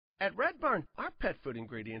At Red Barn, our pet food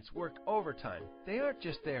ingredients work overtime. They aren't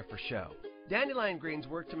just there for show. Dandelion greens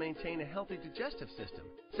work to maintain a healthy digestive system.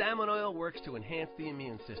 Salmon oil works to enhance the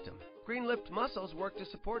immune system. Green-lipped mussels work to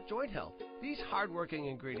support joint health. These hard-working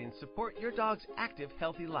ingredients support your dog's active,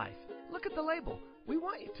 healthy life. Look at the label. We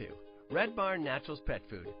want you to. Red Barn Naturals Pet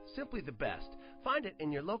Food. Simply the best. Find it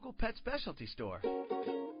in your local pet specialty store.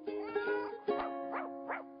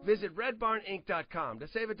 Visit RedBarnInc.com to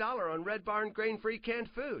save $1 on Red Barn grain-free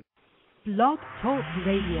canned food. Blog Talk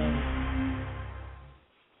Radio.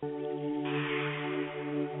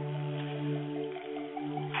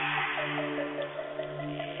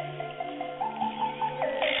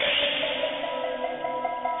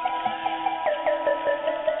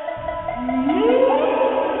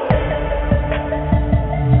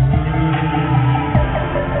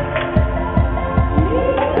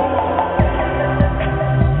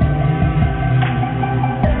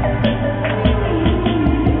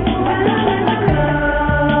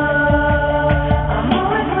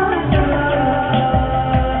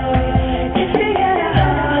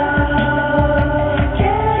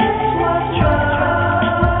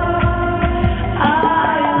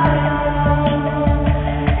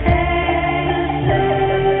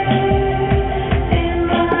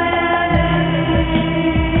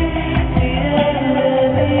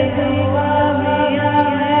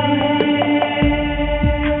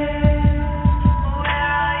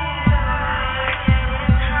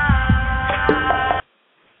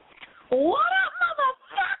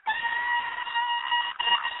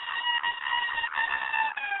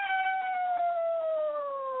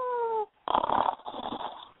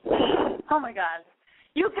 Oh my God.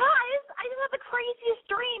 You guys, I just had the craziest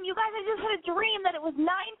dream. You guys, I just had a dream that it was 9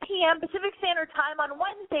 p.m. Pacific Standard Time on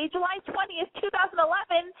Wednesday, July 20th,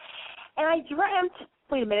 2011, and I dreamt,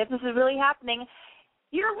 wait a minute, this is really happening.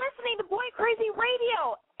 You're listening to Boy Crazy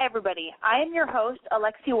Radio, everybody. I am your host,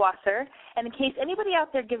 Alexi Wasser, and in case anybody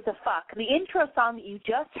out there gives a fuck, the intro song that you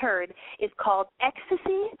just heard is called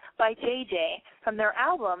Ecstasy by JJ from their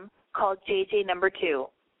album called JJ Number 2.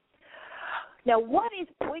 Now, what is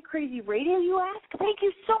Boy Crazy Radio, you ask? Thank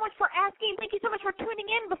you so much for asking. Thank you so much for tuning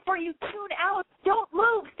in. Before you tune out, don't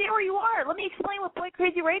move. Stay where you are. Let me explain what Boy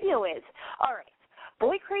Crazy Radio is. All right.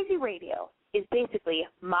 Boy Crazy Radio is basically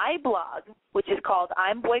my blog, which is called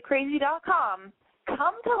I'mBoyCrazy.com,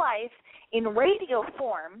 come to life in radio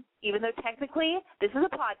form, even though technically this is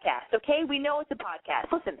a podcast, okay? We know it's a podcast.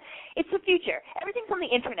 Listen, it's the future. Everything's on the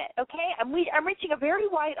Internet, okay? I'm reaching a very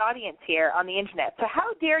wide audience here on the Internet. So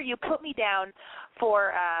how dare you put me down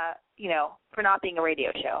for, for not being a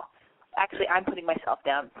radio show? Actually, I'm putting myself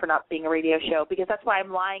down for not being a radio show because that's why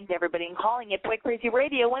I'm lying to everybody and calling it Boy Crazy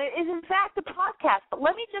Radio when it is, in fact, a podcast. But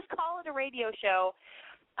let me just call it a radio show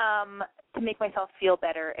to make myself feel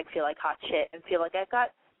better and feel like hot shit and feel like I've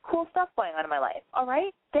got cool stuff going on in my life. All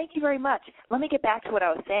right? Thank you very much. Let me get back to what I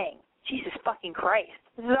was saying. Jesus fucking Christ.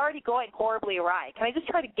 This is already going horribly awry. Can I just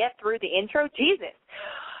try to get through the intro? Jesus.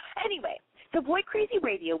 Anyway, so Boy Crazy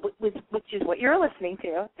Radio, which is what you're listening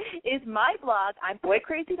to, is my blog,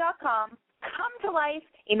 I'mBoyCrazy.com, come to life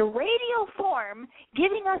in radio form,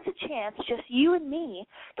 giving us a chance, just you and me,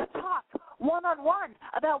 to talk one-on-one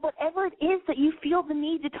about whatever it is that you feel the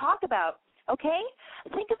need to talk about, okay?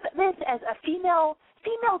 Think of this as a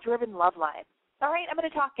female-driven love line. All right, I'm going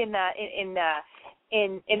to talk in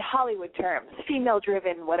Hollywood terms,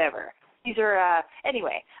 female-driven whatever. These are,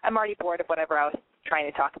 anyway, I'm already bored of whatever I was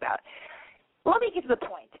trying to talk about. Let me get to the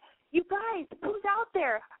point. You guys, who's out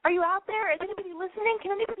there? Are you out there? Is anybody listening?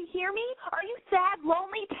 Can anybody hear me? Are you sad,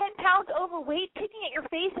 lonely, 10 pounds overweight, picking at your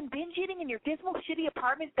face and binge eating in your dismal, shitty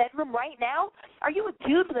apartment bedroom right now? Are you a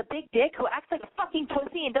dude with a big dick who acts like a fucking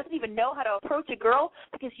pussy and doesn't even know how to approach a girl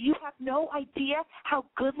because you have no idea how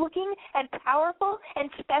good-looking and powerful and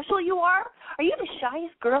special you are? Are you the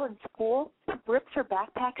shyest girl in school who rips her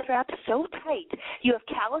backpack straps so tight you have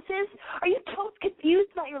calluses? Are you totally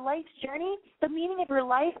confused about your life's journey, the meaning of your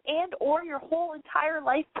life, and or your whole entire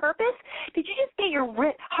life purpose? Did you just get your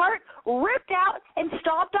heart ripped out and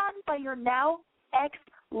stomped on by your now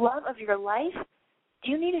ex-love of your life?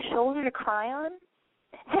 Do you need a shoulder to cry on?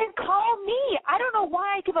 Then call me. I don't know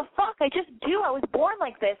why I give a fuck. I just do. I was born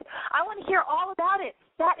like this. I want to hear all about it.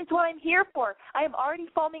 That is what I'm here for. I am already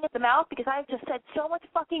foaming at the mouth because I've just said so much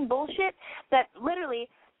fucking bullshit that literally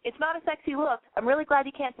it's not a sexy look. I'm really glad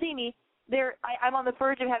you can't see me. I'm on the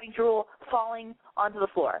verge of having drool falling onto the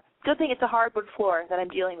floor. Good thing it's a hardwood floor that I'm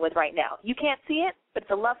dealing with right now. You can't see it, but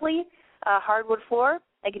it's a lovely hardwood floor.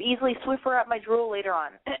 I could easily Swiffer out my drool later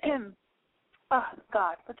on. Oh,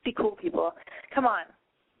 God, let's be cool, people. Come on.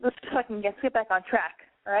 Let's get back on track,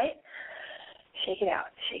 all right? Shake it out.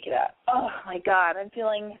 Shake it out. Oh, my God. I'm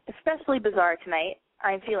feeling especially bizarre tonight.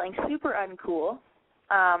 I'm feeling super uncool.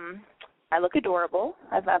 I look adorable.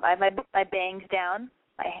 I have my bangs down.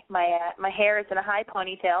 My hair is in a high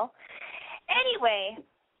ponytail. Anyway,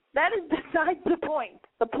 that is besides the point.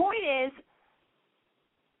 The point is,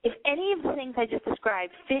 if any of the things I just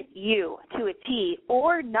described fit you to a T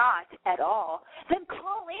or not at all, then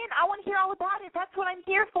call in. I want to hear all about it. That's what I'm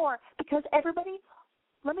here for. Because everybody,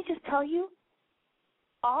 let me just tell you,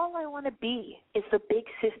 all I want to be is the big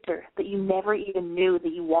sister that you never even knew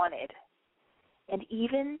that you wanted. And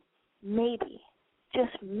even maybe,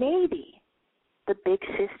 just maybe, the big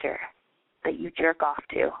sister that you jerk off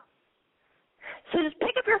to. So just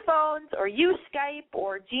pick up your phones or use Skype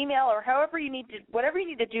or Gmail or whatever you need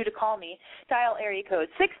to do to call me. Dial area code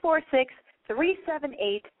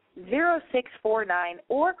 646-378-0649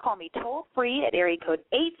 or call me toll free at area code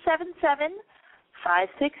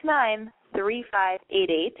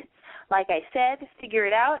 877-569-3588. Like I said, figure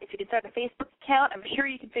it out. If you can start a Facebook account, I'm sure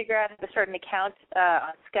you can figure out how to start an account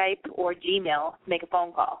on Skype or Gmail to make a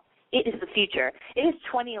phone call. It is the future. It is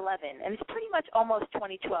 2011, and it's pretty much almost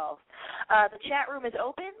 2012. The chat room is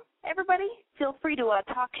open, everybody. Feel free to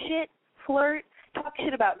talk shit, flirt, talk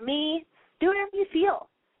shit about me. Do whatever you feel.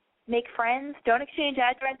 Make friends. Don't exchange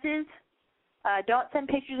addresses. Don't send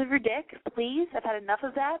pictures of your dick, please. I've had enough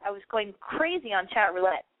of that. I was going crazy on chat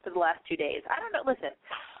roulette for the last 2 days. I don't know. Listen,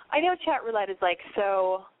 I know chat roulette is like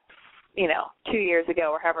so, 2 years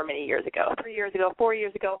ago or however many years ago, 3 years ago, 4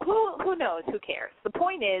 years ago. Who knows? Who cares? The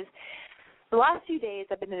point is, the last few days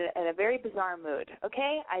I've been in a very bizarre mood,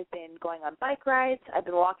 okay? I've been going on bike rides. I've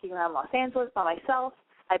been walking around Los Angeles by myself.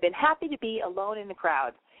 I've been happy to be alone in the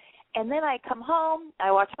crowd. And then I come home,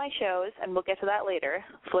 I watch my shows, and we'll get to that later.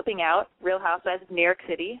 Flipping Out, Real Housewives of New York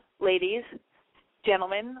City. Ladies,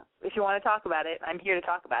 gentlemen, if you want to talk about it, I'm here to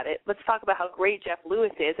talk about it. Let's talk about how great Jeff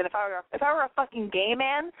Lewis is. And if I were a fucking gay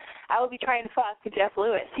man, I would be trying to fuck Jeff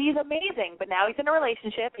Lewis. He's amazing, but now he's in a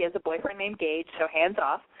relationship. He has a boyfriend named Gage, so hands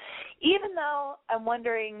off. Even though I'm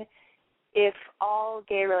wondering if all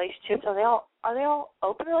gay relationships, are they all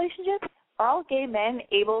open relationships? Are all gay men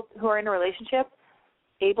who are in a relationship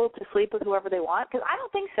able to sleep with whoever they want? Because I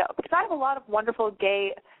don't think so. Because I have a lot of wonderful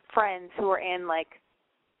gay friends who are in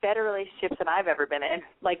better relationships than I've ever been in.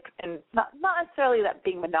 And not necessarily that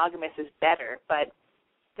being monogamous is better, but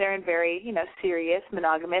they're in very, serious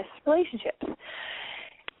monogamous relationships.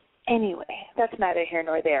 Anyway, that's neither here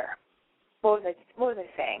nor there. What was I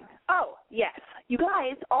saying? Oh, yes. You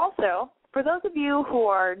guys, also, for those of you who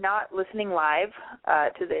are not listening live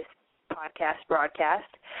to this broadcast,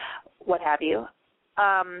 what have you,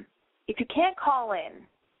 if you can't call in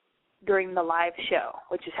during the live show,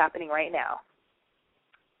 which is happening right now,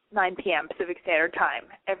 9 p.m. Pacific Standard Time,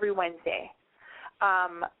 every Wednesday,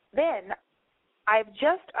 then I've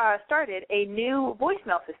just started a new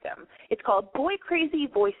voicemail system. It's called Boy Crazy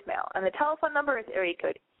Voicemail, and the telephone number is area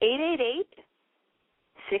code 888-666-2045.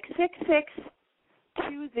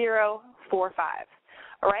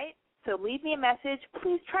 All right? So leave me a message.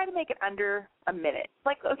 Please try to make it under a minute.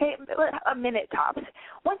 A minute tops.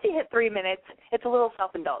 Once you hit 3 minutes, it's a little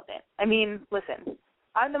self-indulgent. I mean, listen,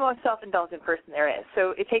 I'm the most self-indulgent person there is,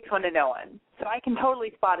 so it takes one to know one. So I can totally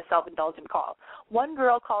spot a self-indulgent call. One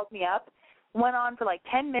girl called me up, went on for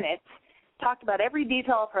 10 minutes, talked about every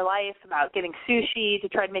detail of her life, about getting sushi to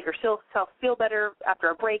try to make herself feel better after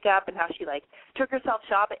a breakup and how she, took herself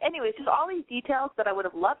shopping. Anyways, just all these details that I would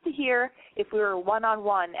have loved to hear if we were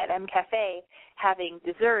one-on-one at M Cafe having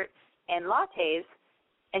desserts and lattes,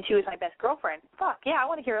 and she was my best girlfriend. Fuck, yeah, I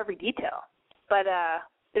want to hear every detail. But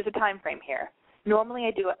there's a time frame here. Normally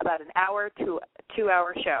I do about an hour to a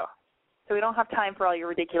 2-hour show. So we don't have time for all your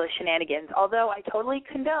ridiculous shenanigans, although I totally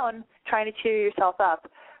condone trying to cheer yourself up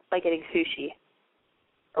by getting sushi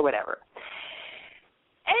or whatever.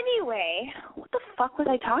 Anyway, what the fuck was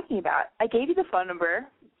I talking about? I gave you the phone number.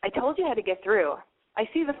 I told you how to get through. I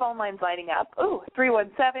see the phone lines lighting up. Oh,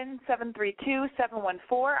 317-732-714.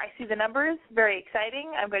 I see the numbers. Very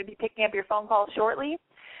exciting. I'm going to be picking up your phone call shortly.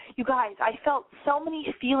 You guys, I felt so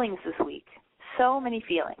many feelings this week. So many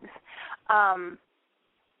feelings.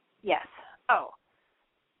 Yes. Oh,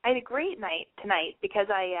 I had a great night tonight because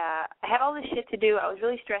I had all this shit to do. I was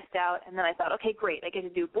really stressed out, and then I thought, okay, great. I get to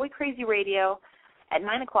do Boy Crazy Radio at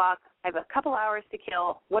 9 o'clock. I have a couple hours to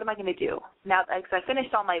kill. What am I going to do? Now, because I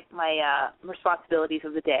finished all my responsibilities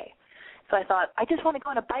of the day. So I thought, I just want to go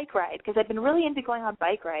on a bike ride because I've been really into going on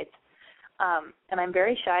bike rides. And I'm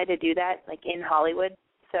very shy to do that, in Hollywood.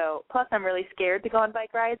 So, plus I'm really scared to go on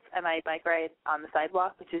bike rides, and I bike ride on the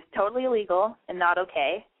sidewalk, which is totally illegal and not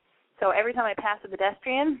okay. So every time I pass a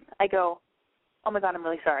pedestrian, I go, oh, my God, I'm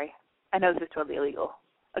really sorry. I know this is totally illegal.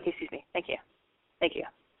 Okay, excuse me. Thank you.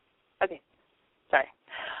 Okay, sorry.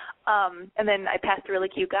 And then I passed a really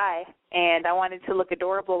cute guy, and I wanted to look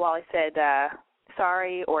adorable while I said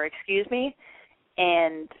sorry or excuse me,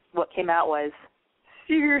 and what came out was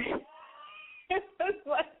serious.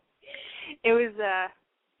 It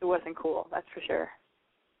wasn't cool, that's for sure.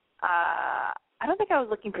 I don't think I was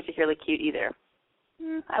looking particularly cute either.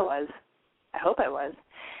 I was. I hope I was.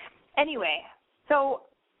 Anyway, so,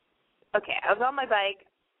 okay, I was on my bike.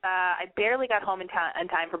 I barely got home in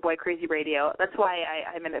time for Boy Crazy Radio. That's why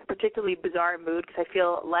I'm in a particularly bizarre mood because I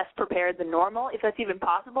feel less prepared than normal, if that's even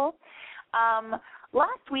possible.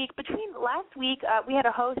 Last week, we had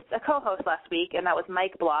a co-host last week, and that was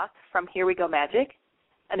Mike Block from Here We Go Magic,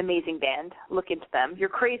 an amazing band. Look into them. You're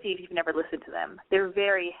crazy if you've never listened to them. They're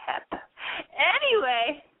very hip.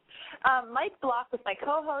 Anyway, Mike Block was my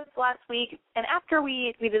co-host last week, and after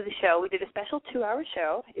we did the show, we did a special 2-hour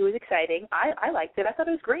show. It was exciting. I liked it. I thought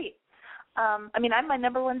it was great. I'm my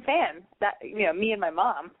number one fan. That me and my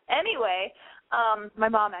mom. Anyway, my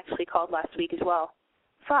mom actually called last week as well.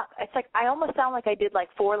 Fuck, it's like I almost sound like I did like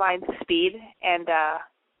 4 lines of speed, and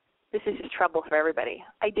this is just trouble for everybody.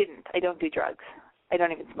 I don't do drugs. I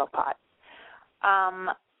don't even smoke pot.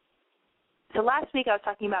 So last week I was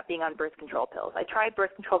talking about being on birth control pills. I tried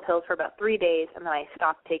birth control pills for about 3 days, and then I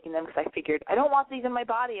stopped taking them because I figured I don't want these in my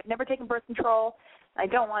body. I've never taken birth control. I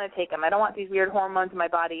don't want to take them. I don't want these weird hormones in my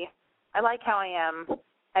body. I like how I am.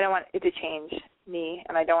 I don't want it to change me,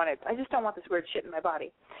 and I just don't want this weird shit in my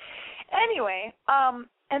body. Anyway,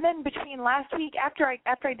 and then between last week, after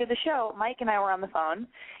I did the show, Mike and I were on the phone,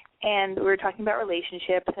 and we were talking about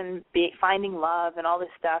relationships and finding love and all this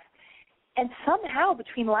stuff. And somehow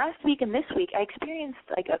between last week and this week, I experienced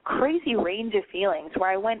like a crazy range of feelings where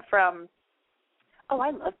I went from, oh,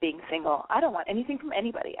 I love being single. I don't want anything from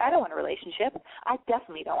anybody. I don't want a relationship. I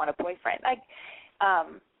definitely don't want a boyfriend.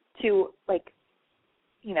 To like,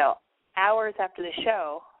 hours after the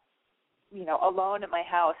show, alone at my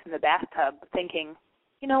house in the bathtub thinking,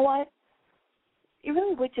 you know what? It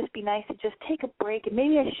really would just be nice to just take a break, and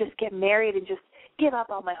maybe I should just get married and just give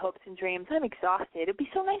up all my hopes and dreams. I'm exhausted. It'd be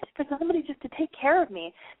so nice for somebody just to take care of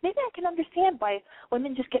me. Maybe I can understand why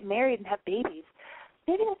women just get married and have babies.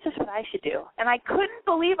 Maybe that's just what I should do. And I couldn't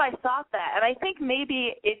believe I thought that. And I think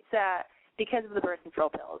maybe it's because of the birth control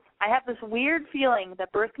pills. I have this weird feeling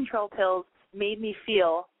that birth control pills made me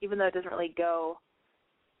feel, even though it doesn't really go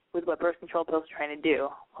with what birth control pills are trying to do.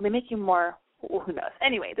 Well, they make you more, who knows.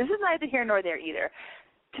 Anyway, this is neither here nor there either.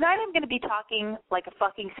 Tonight I'm going to be talking like a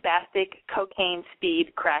fucking spastic cocaine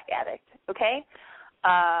speed crack addict, okay?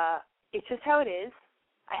 It's just how it is.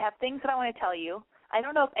 I have things that I want to tell you. I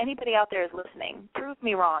don't know if anybody out there is listening. Prove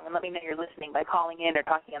me wrong and let me know you're listening by calling in or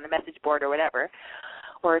talking on the message board or whatever,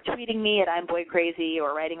 or tweeting me at I'm Boy Crazy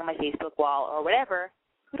or writing on my Facebook wall or whatever.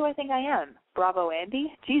 Who do I think I am? Bravo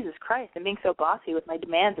Andy? Jesus Christ, I'm being so bossy with my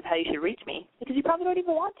demands of how you should reach me because you probably don't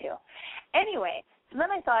even want to. Anyway, so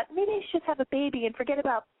then I thought maybe I should just have a baby and forget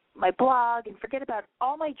about my blog and forget about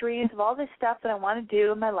all my dreams of all this stuff that I want to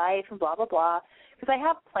do in my life and blah, blah, blah. Because I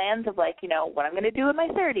have plans of like, what I'm going to do in my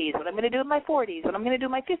 30s, what I'm going to do in my 40s, what I'm going to do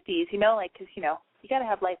in my 50s, because, you got to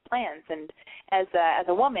have life plans. And as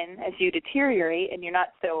a woman, as you deteriorate and you're not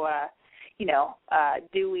so,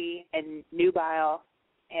 dewy and nubile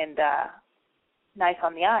and nice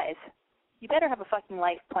on the eyes, you better have a fucking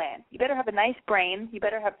life plan. You better have a nice brain. You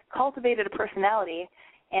better have cultivated a personality.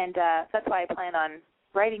 And that's why I plan on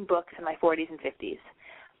writing books in my 40s and 50s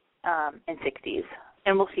and 60s.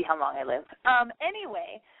 And we'll see how long I live.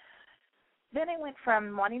 Anyway, then I went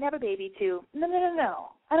from wanting to have a baby to, no,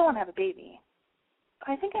 I don't want to have a baby.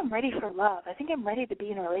 I think I'm ready for love. I think I'm ready to be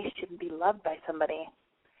in a relationship and be loved by somebody.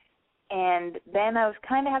 And then I was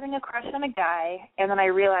kind of having a crush on a guy, and then I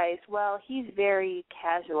realized, well, he's very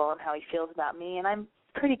casual on how he feels about me, and I'm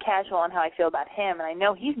pretty casual on how I feel about him, and I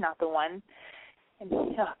know he's not the one. And,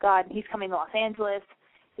 oh, God, he's coming to Los Angeles.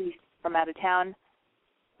 So he's from out of town.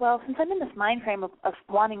 Well, since I'm in this mind frame of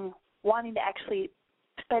wanting to actually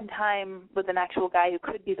spend time with an actual guy who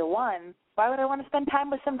could be the one, why would I want to spend time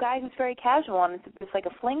with some guy who's very casual and it's like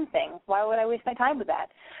a fling thing? Why would I waste my time with that?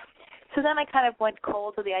 So then I kind of went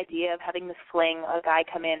cold to the idea of having this fling, a guy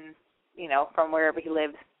come in, from wherever he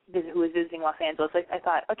lives, who was visiting Los Angeles. I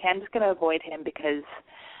thought, okay, I'm just going to avoid him because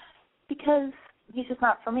he's just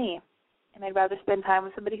not for me, and I'd rather spend time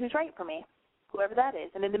with somebody who's right for me, whoever that is.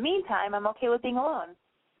 And in the meantime, I'm okay with being alone.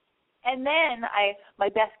 And then my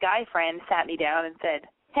best guy friend sat me down and said,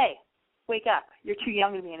 hey, wake up. You're too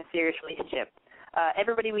young to be in a serious relationship.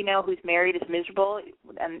 Everybody we know who's married is miserable,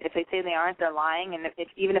 and if they say they aren't, they're lying, and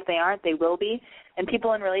even if they aren't, they will be. And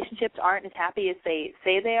people in relationships aren't as happy as they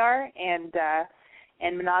say they are,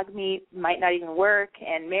 and monogamy might not even work,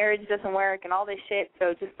 and marriage doesn't work, and all this shit.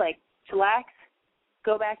 So just, like, chillax,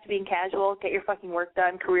 go back to being casual, get your fucking work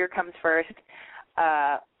done, career comes first.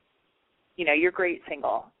 You're great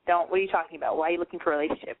single. What are you talking about? Why are you looking for a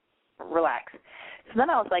relationship? Relax. So then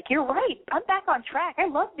I was like, you're right. I'm back on track. I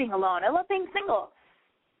love being alone. I love being single.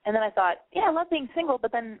 And then I thought, yeah, I love being single,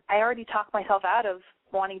 but then I already talked myself out of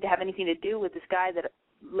wanting to have anything to do with this guy that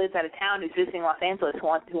lives out of town who's visiting Los Angeles who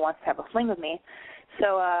wants to have a fling with me.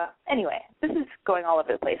 So anyway, this is going all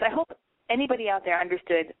over the place. I hope anybody out there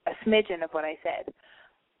understood a smidgen of what I said.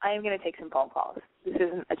 I am going to take some phone calls. This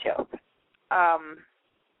isn't a joke.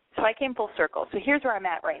 So I came full circle. So here's where I'm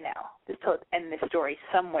at right now, just to end this story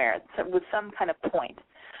somewhere with some kind of point.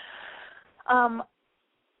 I'm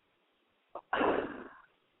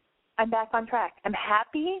back on track. I'm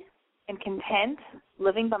happy and content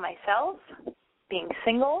living by myself, being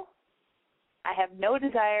single. I have no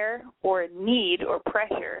desire or need or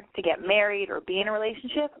pressure to get married or be in a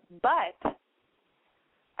relationship, but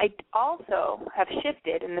I also have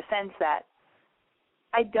shifted in the sense that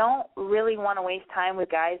I don't really want to waste time with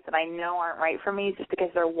guys that I know aren't right for me just because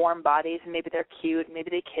they're warm bodies and maybe they're cute, maybe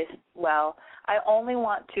they kiss well. I only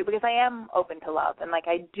want to, because I am open to love, and I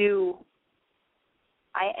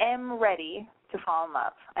am ready to fall in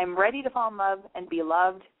love. I'm ready to fall in love and be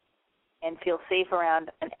loved and feel safe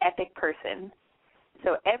around an epic person.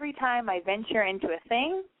 So every time I venture into a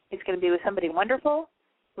thing, it's going to be with somebody wonderful,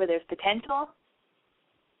 where there's potential.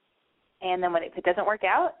 And then if it doesn't work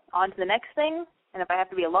out, on to the next thing. And if I have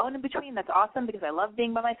to be alone in between, that's awesome because I love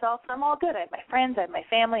being by myself. So I'm all good. I have my friends. I have my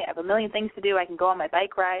family. I have a million things to do. I can go on my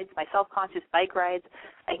bike rides, my self-conscious bike rides.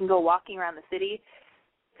 I can go walking around the city.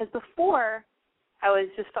 Because before, I was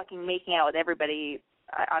just fucking making out with everybody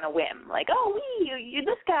on a whim. Like, oh, you're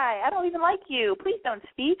this guy. I don't even like you. Please don't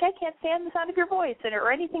speak. I can't stand the sound of your voice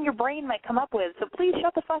or anything your brain might come up with. So please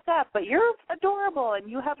shut the fuck up. But you're adorable,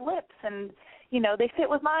 and you have lips, and, they fit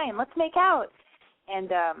with mine. Let's make out.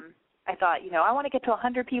 And I thought, I want to get to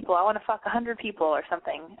 100 people. I want to fuck 100 people or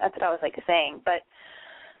something. That's what I was saying. But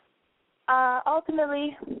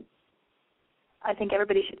ultimately, I think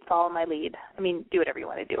everybody should follow my lead. I mean, do whatever you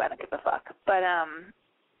want to do. I don't give a fuck. But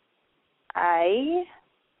I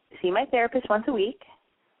see my therapist once a week.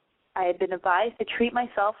 I had been advised to treat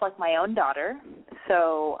myself like my own daughter.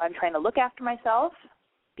 So I'm trying to look after myself,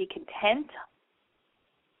 be content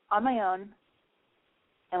on my own.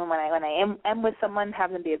 And when I am with someone,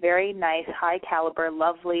 have them be a very nice, high-caliber,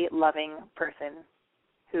 lovely, loving person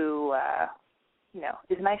who,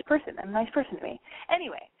 is a nice person. A nice person to me.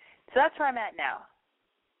 Anyway, so that's where I'm at now.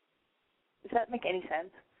 Does that make any sense?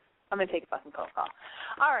 I'm going to take a fucking phone call.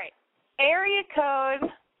 All right. Area code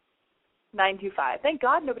 925. Thank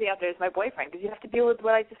God nobody out there is my boyfriend because you have to deal with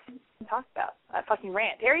what I just talked about. I fucking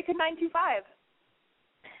rant. Area code 925.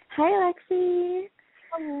 Hi, Lexi.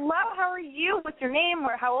 Hello, how are you? What's your name?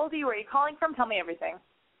 How old are you? Where are you calling from? Tell me everything.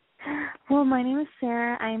 Well, my name is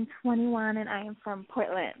Sarah. I am 21, and I am from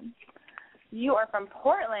Portland. You are from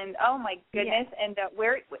Portland. Oh, my goodness. Yes. And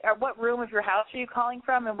what room of your house are you calling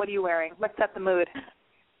from, and what are you wearing? Let's set the mood.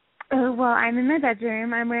 Well, I'm in my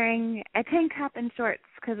bedroom. I'm wearing a tank top and shorts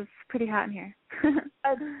because it's pretty hot in here.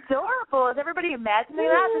 Adorable. Is everybody imagining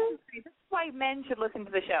that? This is why men should listen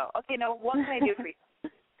to the show. Okay, now, what can I do for you?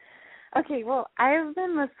 Okay, well, I've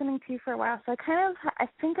been listening to you for a while, so I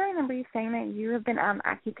think I remember you saying that you have been on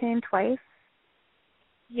Accutane twice.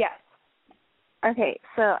 Yes. Okay,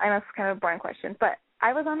 so I know it's kind of a boring question, but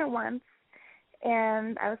I was on it once,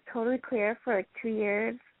 and I was totally clear for 2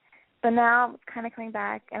 years, but now it's kind of coming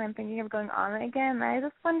back, and I'm thinking of going on it again, and I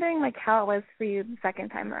was just wondering, how it was for you the second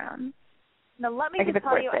time around. Now, let me just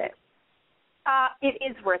tell you, it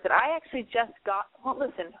is worth it. I actually just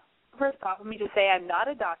listen, first off, let me just say I'm not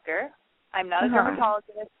a doctor. I'm not a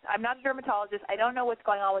dermatologist. I don't know what's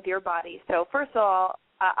going on with your body. So first of all,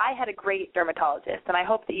 I had a great dermatologist, and I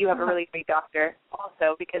hope that you have a really great doctor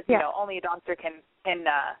also, because only a doctor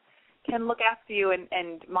can look after you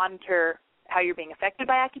and monitor how you're being affected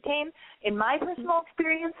by Accutane. In my personal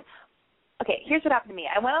experience, okay, here's what happened to me.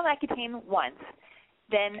 I went on Accutane once.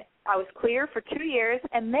 Then I was clear for 2 years,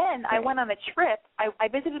 and then I went on a trip. I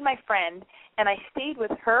visited my friend, and I stayed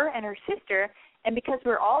with her and her sister. And because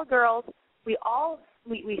we're all girls, we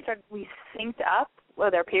synced up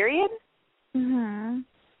with our period. Mm-hmm.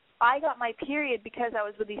 I got my period because I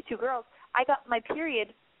was with these two girls. I got my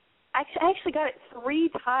period. I actually got it 3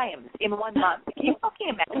 times in 1 month. Can you fucking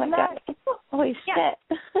imagine that? Holy shit.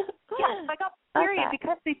 Yes, I got my period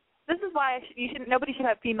because This is why nobody should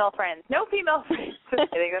have female friends. No female friends.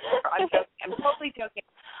 Just kidding. I'm joking. I'm totally joking.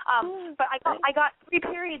 But I got 3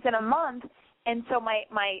 periods in a month, and so my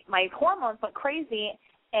hormones went crazy.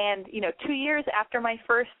 And 2 years after my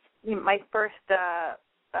first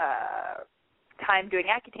time doing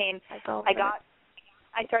Accutane,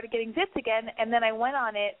 I started getting zits again, and then I went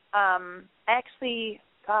on it. I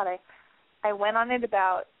went on it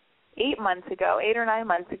about 8 or 9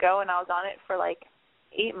 months ago, and I was on it for like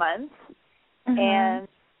 8 months, and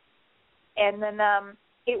then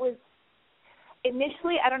it was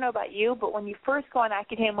initially, I don't know about you, but when you first go on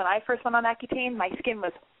Accutane, when I first went on Accutane, my skin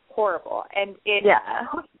was horrible, and it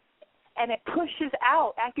pushes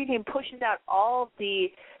out. Accutane pushes out all of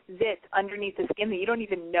the zits underneath the skin that you don't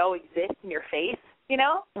even know exist in your face.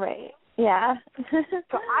 Right. Yeah.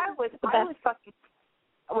 So I was fucking.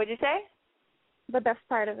 What'd you say? The best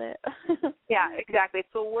part of it. Yeah, exactly.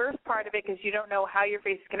 It's the worst part of it because you don't know how your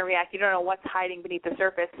face is going to react. You don't know what's hiding beneath the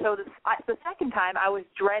surface. So the second time, I was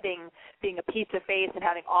dreading being a pizza face and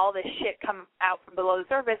having all this shit come out from below the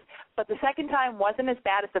surface. But the second time wasn't as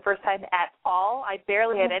bad as the first time at all. I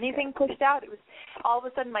barely had anything pushed out. It was all of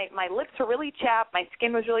a sudden my lips were really chapped. My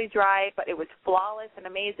skin was really dry, but it was flawless and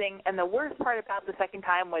amazing. And the worst part about the second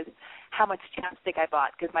time was how much chapstick I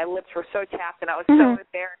bought because my lips were so chapped and I was so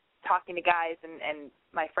embarrassed talking to guys and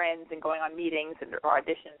my friends and going on meetings or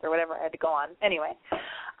auditions or whatever I had to go on. Anyway,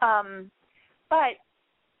 but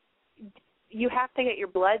you have to get your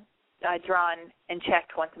blood drawn and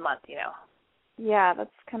checked once a month, Yeah,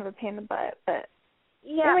 that's kind of a pain in the butt, but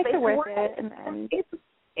it makes it worth it in the end.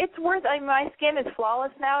 It's worth. My skin is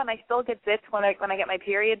flawless now, and I still get zits when I get my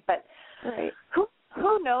period. But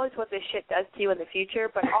who knows what this shit does to you in the future?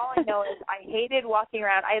 But all I know is I hated walking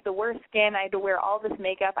around. I had the worst skin. I had to wear all this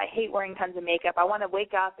makeup. I hate wearing tons of makeup. I want to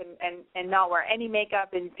wake up and not wear any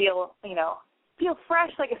makeup and feel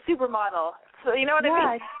fresh like a supermodel. So you know what I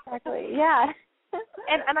mean? Yeah, exactly. Yeah.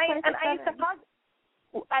 And I used to hug.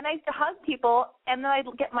 And I used to hug people, and then I'd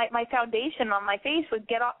get my foundation on my face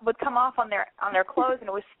would come off on their clothes, and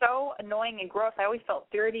it was so annoying and gross. I always felt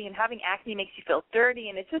dirty, and having acne makes you feel dirty,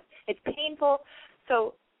 and it's painful.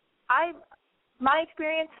 So my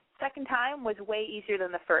experience second time was way easier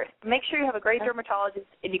than the first. Make sure you have a great dermatologist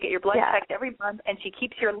and you get your blood checked every month, and she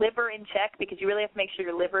keeps your liver in check because you really have to make sure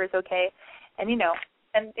your liver is okay. And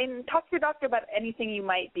and talk to your doctor about anything you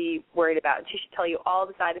might be worried about. She should tell you all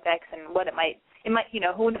the side effects and what it might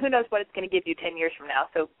who knows what it's going to give you 10 years from now.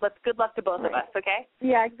 So good luck to both of us, okay?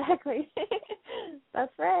 Yeah, exactly.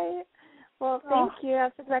 That's right. Well, thank you.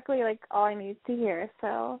 That's exactly all I need to hear.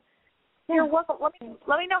 So you're welcome. Let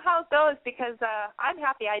me know how it goes because I'm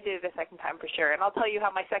happy I did it a second time for sure, and I'll tell you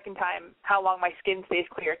how long my skin stays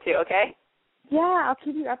clear too, okay? Yeah, I'll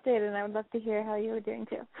keep you updated, and I would love to hear how you were doing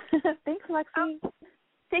too. Thanks, Lexi.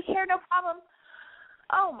 Take care, no problem.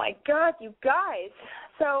 Oh, my God, you guys.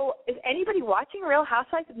 So is anybody watching Real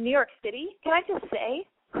Housewives of New York City? Can I just say,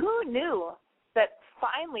 who knew that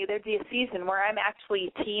finally there'd be a season where I'm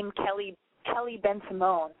actually Team Kelly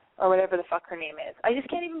Ben-Simone or whatever the fuck her name is? I just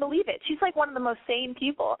can't even believe it. She's like one of the most sane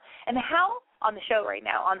people. And how on the show right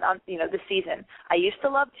now, on this season, I used to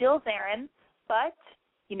love Jill Zarin, but,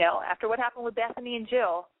 after what happened with Bethany and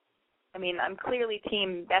Jill, I'm clearly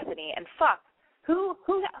Team Bethany. And fuck, who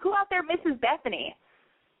out there misses Bethany?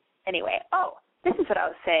 Anyway, this is what I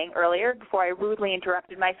was saying earlier before I rudely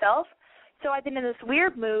interrupted myself. So I've been in this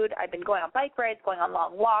weird mood. I've been going on bike rides, going on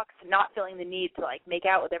long walks, not feeling the need to, make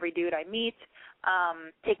out with every dude I meet,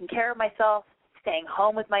 taking care of myself, staying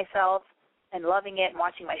home with myself, and loving it and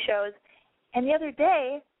watching my shows. And the other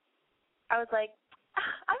day, I was like,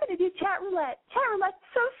 I'm going to do chat roulette. Chat roulette's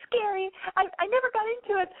so scary. I never got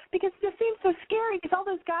into it because it just seems so scary because all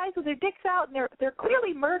those guys with their dicks out and they're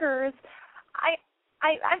clearly murderers.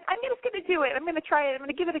 I'm just going to do it. I'm going to try it. I'm going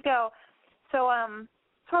to give it a go. So I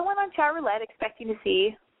went on chat roulette expecting to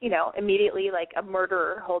see, immediately a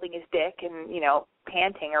murderer holding his dick and,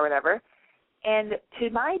 panting or whatever. And to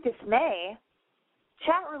my dismay,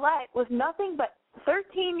 chat roulette was nothing but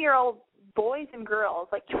 13-year-old boys and girls,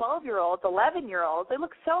 12-year-olds, 11-year-olds. They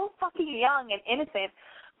look so fucking young and innocent.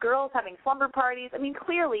 Girls having slumber parties.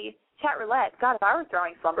 Clearly, chat roulette. God, if I were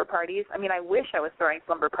throwing slumber parties, I wish I was throwing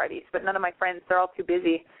slumber parties, but none of my friends, they're all too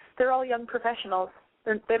busy. They're all young professionals.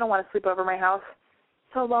 They don't want to sleep over my house.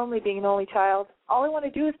 So lonely being an only child. All I want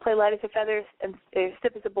to do is play Light as a Feather and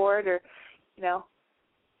sip as a board or,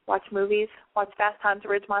 watch movies, watch Fast Times at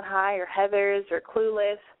Ridgemont High or Heathers or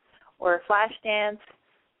Clueless or Flashdance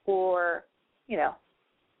or,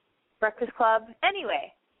 Breakfast Club.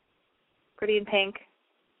 Anyway, Pretty in Pink.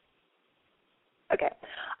 Okay.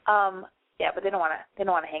 Yeah, but they don't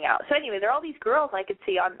want to hang out. So anyway, there are all these girls I could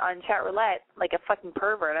see on chat roulette, like a fucking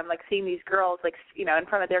pervert. I'm like seeing these girls like in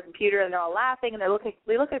front of their computer, and they're all laughing, and they look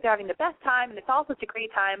like they're having the best time, and it's all such a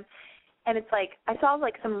great time. And it's like I saw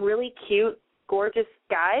like some really cute, gorgeous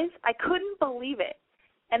guys. I couldn't believe it.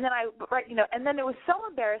 And then and then it was so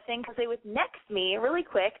embarrassing because they would next me really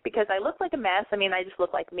quick because I looked like a mess. I mean, I just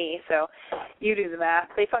look like me, so you do the math.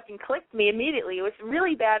 They fucking clicked me immediately. It was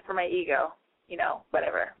really bad for my ego.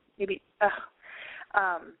 Whatever. Maybe.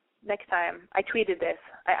 Next time, I tweeted this.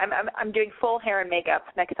 I'm doing full hair and makeup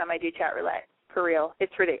next time I do chat roulette. For real,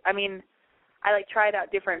 it's ridiculous. I mean, I like tried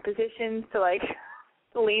out different positions to like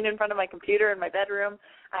lean in front of my computer in my bedroom.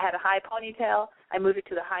 I had a high ponytail. I moved it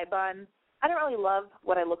to the high bun. I don't really love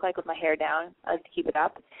what I look like with my hair down. I like to keep it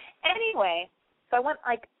up. Anyway, so I went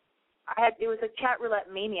it was a chat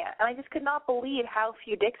roulette mania, and I just could not believe how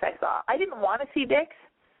few dicks I saw. I didn't want to see dicks,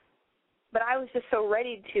 but I was just so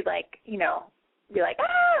ready to be like,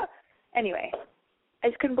 ah! Anyway, I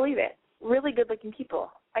just couldn't believe it. Really good-looking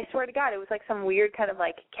people. I swear to God, it was like some weird kind of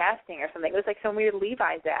like casting or something. It was like some weird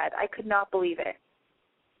Levi's ad. I could not believe it.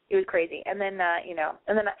 It was crazy. And then,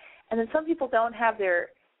 and then some people don't have their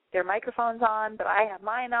microphones on, but I have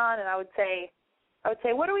mine on, and I would say,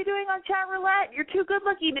 what are we doing on chat roulette? You're too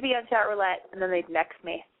good-looking to be on chat roulette. And then they'd next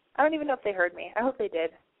me. I don't even know if they heard me. I hope they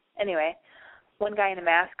did. Anyway. One guy in a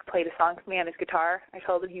mask played a song for me on his guitar. I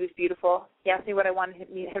told him he was beautiful. He asked me what I wanted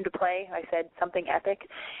him to play. I said something epic.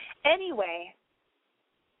 Anyway,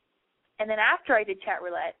 and then after I did chat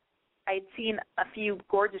roulette, I had seen a few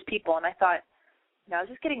gorgeous people, and I thought, I was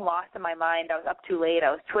just getting lost in my mind. I was up too late. I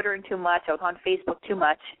was Twittering too much. I was on Facebook too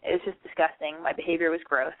much. It was just disgusting. My behavior was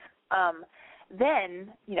gross.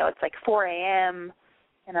 Then, it's like 4 a.m.,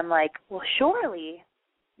 and I'm like, well, surely,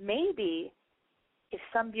 maybe, if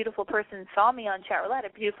some beautiful person saw me on chat roulette, a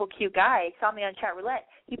beautiful, cute guy saw me on chat roulette,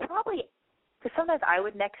 he probably, because sometimes I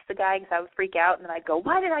would next the guy because I would freak out, and then I'd go,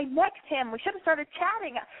 why did I next him? We should have started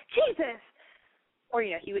chatting. Jesus. Or,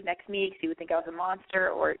 he would next me because he would think I was a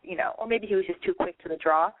monster, or maybe he was just too quick to the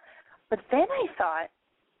draw. But then I thought,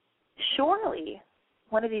 surely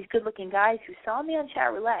one of these good-looking guys who saw me on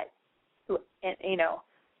chat roulette, who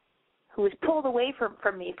was pulled away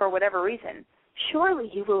from me for whatever reason, surely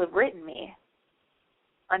he will have written me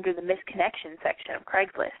under the misconnection section of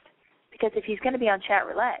Craigslist. Because if he's going to be on chat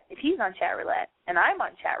roulette, if he's on chat roulette and I'm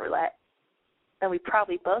on chat roulette, then we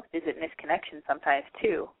probably both visit misconnection sometimes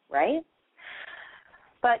too, right?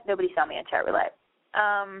 But nobody saw me on chat roulette.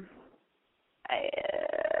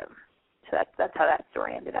 So that's how that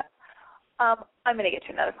story ended up. I'm going to get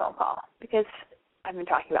to another phone call because I've been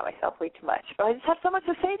talking about myself way too much. But I just have so much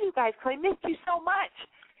to say to you guys because I missed you so much.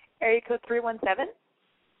 Area code 317.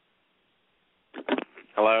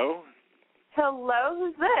 Hello? Hello,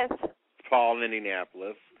 who's this? Paul in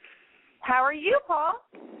Indianapolis. How are you, Paul?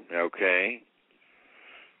 Okay.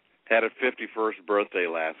 Had a 51st birthday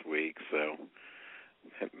last week, so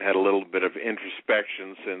had a little bit of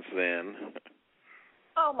introspection since then.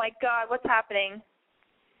 Oh, my God, what's happening?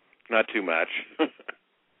 Not too much.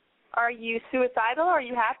 Are you suicidal? Are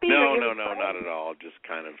you happy? No, not at all. Just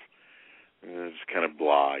kind of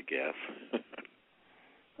blah, I guess.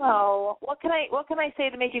 Oh, what can I say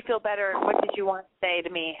to make you feel better? What did you want to say to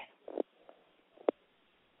me?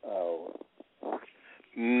 Oh,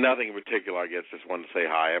 nothing in particular. I guess just wanted to say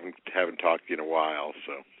hi. I haven't talked to you in a while,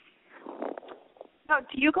 so. Oh,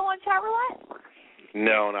 do you go on chat roulette?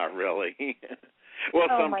 No, not really. Well,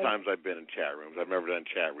 Oh, sometimes I've been in chat rooms. I've never done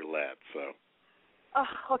chat roulette, so.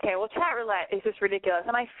 Oh, okay. Well, chat roulette is just ridiculous,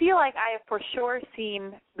 and I feel like I have for sure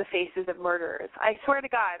seen the faces of murderers. I swear to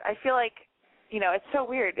God, I feel like. It's so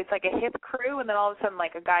weird. It's like a hip crew, and then all of a sudden,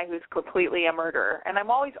 like a guy who's completely a murderer. And I'm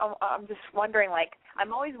just wondering,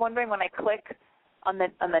 when I click on the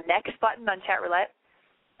next button on chat roulette,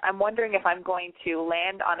 I'm wondering if I'm going to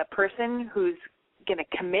land on a person who's going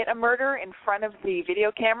to commit a murder in front of the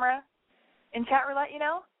video camera in chat roulette.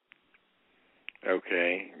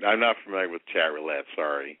 Okay, I'm not familiar with chat roulette.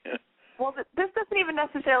 Sorry. Well, this doesn't even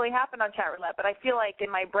necessarily happen on chat roulette, but I feel like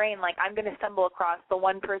in my brain, like I'm going to stumble across the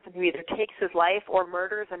one person who either takes his life or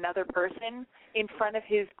murders another person in front of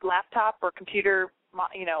his laptop or computer,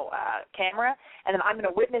 camera, and then I'm going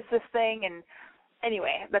to witness this thing. And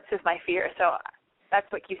anyway, that's just my fear. So that's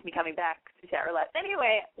what keeps me coming back to chat roulette.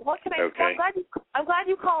 Anyway, what can I? Okay. I'm glad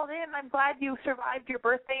you called in. I'm glad you survived your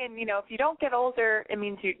birthday. And if you don't get older, it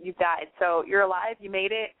means you've died. So you're alive. You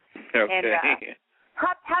made it. Okay. And,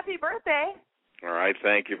 happy birthday. All right.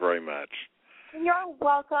 Thank you very much. You're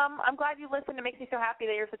welcome. I'm glad you listened. It makes me so happy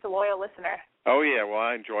that you're such a loyal listener. Oh, yeah. Well,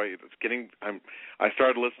 I enjoy it. I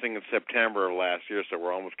started listening in September of last year, so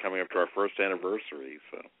we're almost coming up to our first anniversary.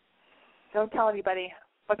 So. Don't tell anybody.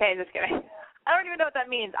 Okay, just kidding. I don't even know what that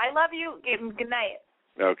means. I love you. Good night.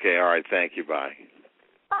 Okay, all right. Thank you. Bye.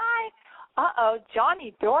 Bye. Uh-oh,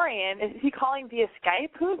 Johnny Dorian. Is he calling via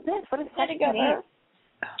Skype? Who's this? What is that name?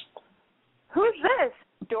 Who's this?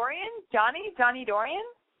 Dorian? Johnny Dorian?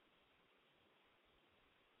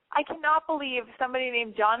 I cannot believe somebody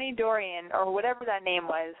named Johnny Dorian, or whatever that name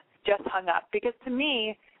was, just hung up. Because to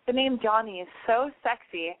me, the name Johnny is so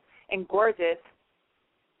sexy and gorgeous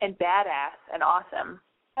and badass and awesome.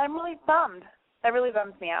 I'm really bummed. That really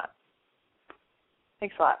bums me out.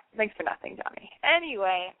 Thanks a lot. Thanks for nothing, Johnny.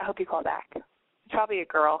 Anyway, I hope you call back. It's probably a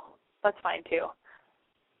girl. That's fine, too.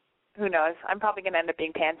 Who knows? I'm probably going to end up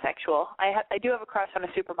being pansexual. I do have a crush on a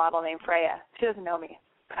supermodel named Freya. She doesn't know me,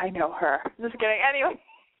 but I know her. Just kidding. Anyway,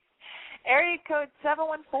 area code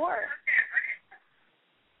 714.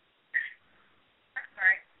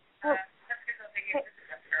 Oh. Hey.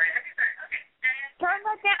 Turn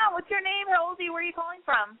that down. What's your name? How old are you? Where are you calling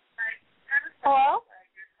from? Hello?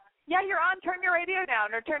 Yeah, you're on. Turn your radio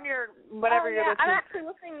down, or turn your whatever you're listening. I'm actually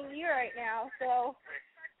listening to you right now, so.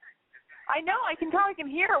 I know. I can tell. I can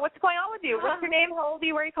hear. What's going on with you? What's your name? How old are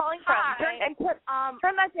you? Where are you calling from? Hi.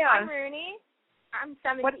 Turn that down. I'm Rooney. I'm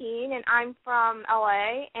 17, and I'm from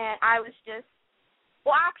LA, and I was just.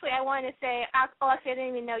 Well, actually, I wanted to say, Alexia, I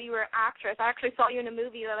didn't even know you were an actress. I actually saw you in a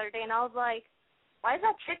movie the other day, and I was like, why does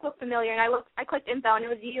that chick look familiar? And I clicked info, and it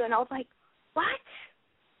was you, and I was like, what?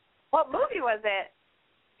 What movie was it?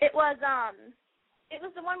 It was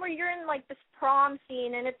the one where you're in like this prom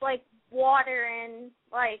scene, and it's like water, and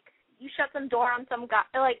like you shut some door on some guy.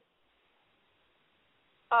 Like,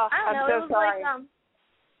 oh, I don't know. So it was sorry. like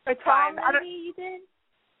it's prom fine. movie you did.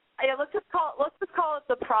 Yeah, let's just call it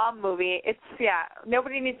the prom movie. It's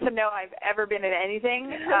nobody needs to know I've ever been in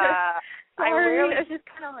anything. Sorry, it's just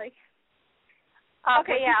kind of like.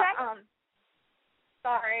 Okay, yeah.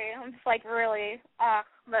 Sorry, I'm just like really off,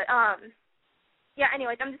 but yeah.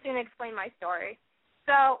 Anyways, I'm just gonna explain my story.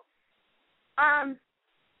 So,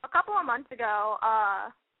 a couple of months ago,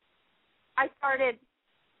 I started.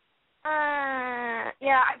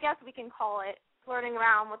 I guess we can call it flirting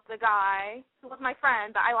around with the guy who was my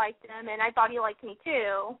friend, but I liked him, and I thought he liked me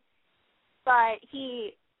too. But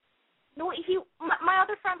my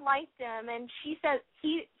other friend liked him, and she said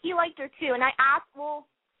he liked her too. And I asked, well,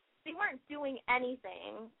 they weren't doing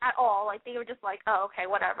anything at all. Like, they were just like, oh, okay,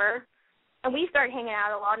 whatever. And we started hanging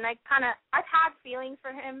out a lot, and I've had feelings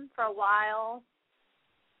for him for a while.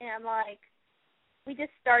 And, like, we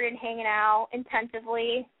just started hanging out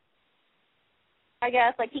intensively, I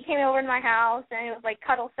guess. Like, he came over to my house, and it was, like,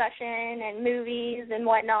 cuddle session and movies and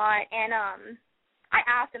whatnot. And I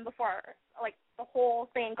asked him before, like, the whole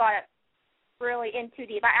thing got really in too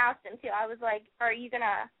deep. I asked him, too. I was like, are you going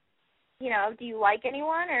to, do you like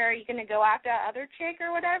anyone, or are you going to go after that other chick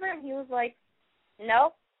or whatever? And he was like,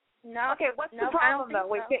 nope. No. Okay, what's the problem though?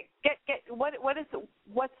 Wait,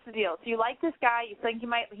 what's the deal? So you like this guy? You think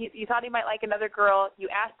you thought he might like another girl? You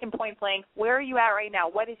asked him point blank, where are you at right now?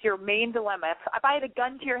 What is your main dilemma? If I had a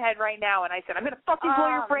gun to your head right now and I said, I'm gonna fucking blow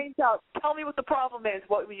your brains out, tell me what the problem is,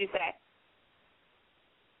 what would you say?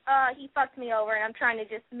 He fucked me over, and I'm trying to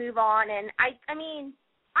just move on. And I mean,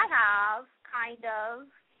 I have kind of.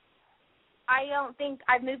 I don't think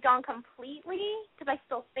I've moved on completely because I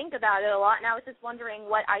still think about it a lot, and I was just wondering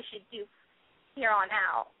what I should do here on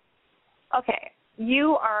out. Okay.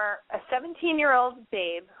 You are a 17-year-old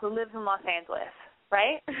babe who lives in Los Angeles,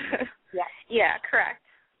 right? Yeah. Yeah, correct.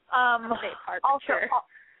 I'm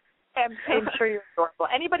sure you're adorable.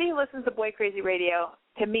 Anybody who listens to Boy Crazy Radio,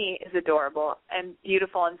 to me, is adorable and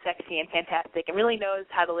beautiful and sexy and fantastic and really knows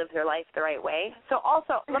how to live their life the right way. So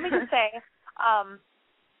also, let me just say,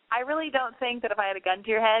 I really don't think that if I had a gun to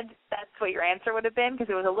your head, that's what your answer would have been,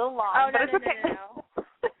 because it was a little long. Oh, no, but it's okay.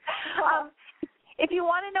 No. If you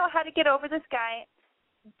want to know how to get over this guy,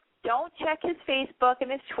 don't check his Facebook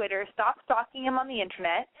and his Twitter. Stop stalking him on the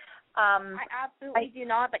Internet. I absolutely do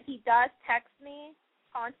not, but he does text me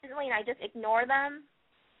constantly, and I just ignore them.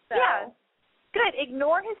 So. Yeah. Good.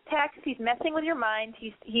 Ignore his text. He's messing with your mind.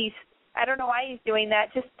 He's I don't know why he's doing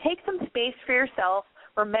that. Just take some space for yourself.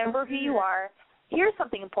 Remember who you are. Here's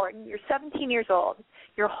something important. You're 17 years old.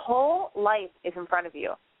 Your whole life is in front of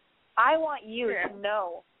you. I want you to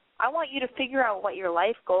know. I want you to figure out what your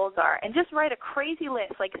life goals are and just write a crazy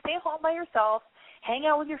list. Like, stay home by yourself, hang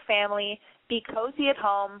out with your family, be cozy at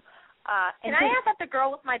home. Can I ask that the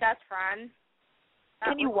girl was my best friend?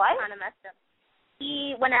 Can you what? Kind of messed up.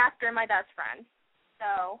 He went after my best friend.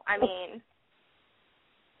 So, I mean.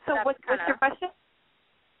 So what's your question?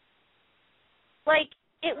 Like,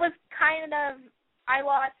 it was kind of, I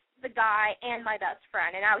lost the guy and my best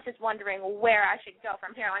friend, and I was just wondering where I should go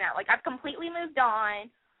from here on out. Like, I've completely moved on.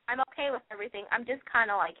 I'm okay with everything. I'm just kind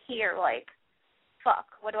of, like, here, like, fuck,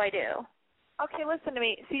 what do I do? Okay, listen to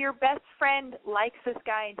me. So your best friend likes this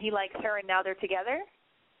guy and he likes her and now they're together?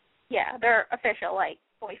 Yeah, they're official, like,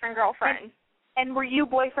 boyfriend, girlfriend. And were you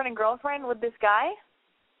boyfriend and girlfriend with this guy?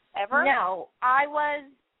 Ever? No, I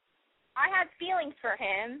had feelings for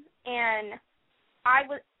him, and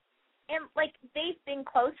like, they've been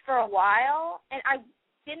close for a while, and I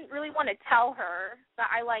didn't really want to tell her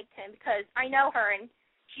that I liked him because I know her, and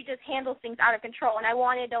she just handles things out of control, and I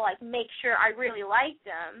wanted to, like, make sure I really liked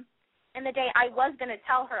him. And the day I was going to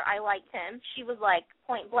tell her I liked him, she was like,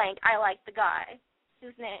 point blank, I like the guy.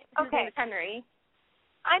 His name is Henry.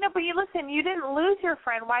 I know, but you didn't lose your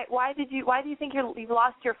friend. Why do you think you've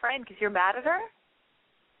lost your friend? Because you're mad at her?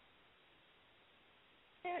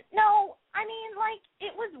 No, I mean, like,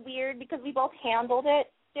 it was weird because we both handled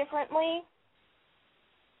it differently.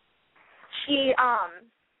 We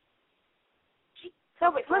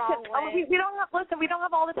don't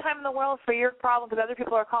have all the time in the world for your problem because other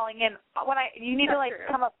people are calling in. You need to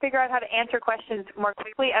figure out how to answer questions more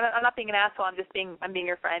quickly. And I'm not being an asshole. I'm being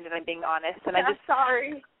your friend and I'm being honest. And I'm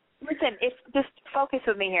sorry. Listen, just focus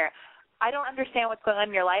with me here. I don't understand what's going on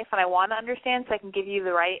in your life, and I want to understand so I can give you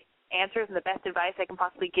the right answers and the best advice I can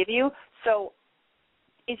possibly give you. So,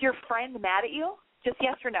 is your friend mad at you? Just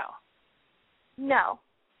yes or no? No.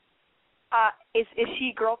 Is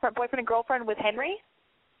she boyfriend and girlfriend with Henry?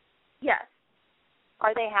 Yes.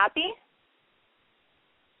 Are they happy?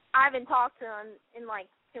 I haven't talked to them in like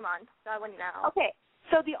 2 months, so I wouldn't know. Okay.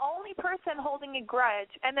 So the only person holding a grudge,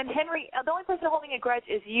 and then Henry, the only person holding a grudge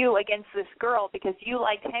is you against this girl because you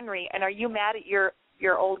liked Henry, and are you mad at your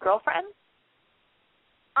old girlfriend?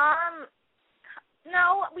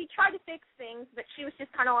 No, we tried to fix things, but she was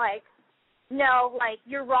just kind of like, no, like,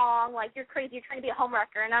 you're wrong, like, you're crazy, you're trying to be a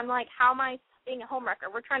homewrecker. And I'm like, how am I being a homewrecker?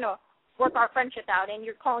 We're trying to work our friendship out, and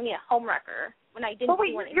you're calling me a homewrecker when I didn't do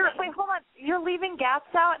anything. Wait, hold on. You're leaving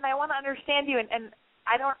gaps out, and I want to understand you, and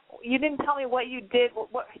you didn't tell me what you did.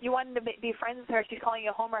 What you wanted to be friends with her. She's calling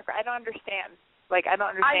you a homewrecker. I don't understand. Like, I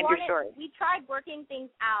don't understand your story. We tried working things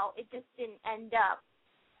out. It just didn't end up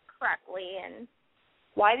correctly. And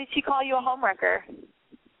why did she call you a homewrecker?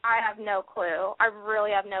 I have no clue. I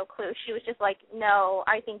really have no clue. She was just like, no,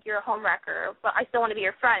 I think you're a homewrecker, but I still want to be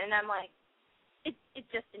your friend. And I'm like, it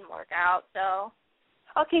just didn't work out, so.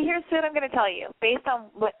 Okay, here's what I'm going to tell you. Based on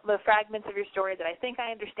the fragments of your story that I think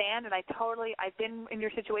I understand, and I've been in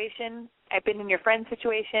your situation, I've been in your friend's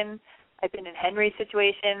situation, I've been in Henry's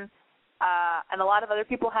situation, and a lot of other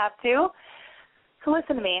people have too. So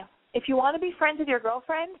listen to me. If you want to be friends with your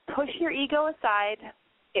girlfriend, push your ego aside.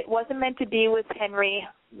 It wasn't meant to be with Henry.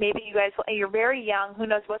 Maybe you're very young. Who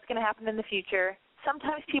knows what's going to happen in the future.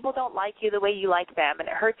 Sometimes people don't like you the way you like them, and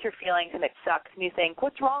it hurts your feelings, and it sucks, and you think,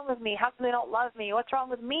 what's wrong with me? How come they don't love me? What's wrong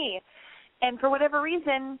with me? And for whatever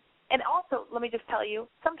reason, and also, let me just tell you,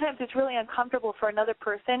 sometimes it's really uncomfortable for another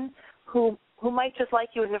person who might just like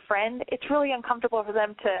you as a friend. It's really uncomfortable for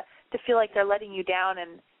them to feel like they're letting you down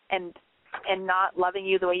and not loving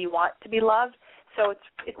you the way you want to be loved. So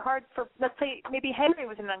it's hard for, let's say, maybe Henry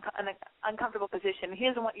was in an uncomfortable position. He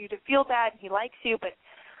doesn't want you to feel bad, and he likes you, but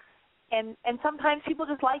and sometimes people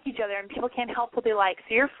just like each other, and people can't help what they like.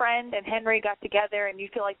 So your friend and Henry got together, and you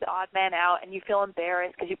feel like the odd man out, and you feel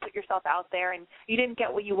embarrassed because you put yourself out there, and you didn't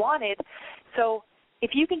get what you wanted. So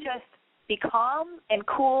if you can just be calm and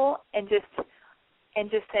cool and just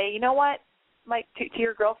say, you know what, Mike, to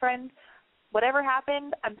your girlfriend, whatever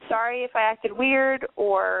happened, I'm sorry if I acted weird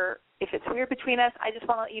or if it's weird between us. I just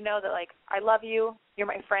want to let you know that, like, I love you. You're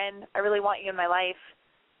my friend. I really want you in my life.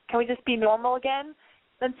 Can we just be normal again?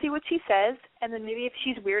 Then see what she says, and then maybe if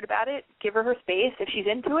she's weird about it, give her space. If she's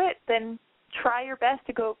into it, then try your best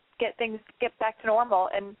to go get back to normal.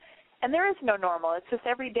 And there is no normal. It's just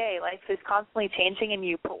every day. Life is constantly changing, and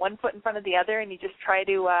you put one foot in front of the other, and you just try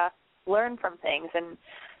to learn from things. And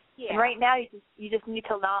right now, you just need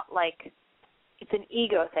to not, like, it's an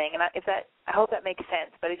ego thing. And I hope that makes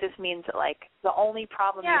sense, but it just means that, like, the only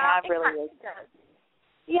problem you have really is.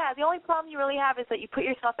 Yeah, the only problem you really have is that you put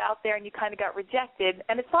yourself out there and you kind of got rejected,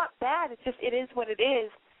 and it's not bad. It's just it is what it is.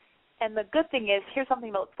 And the good thing is, here's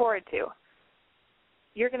something to look forward to.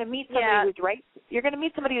 You're going to meet somebody who's right. You're going to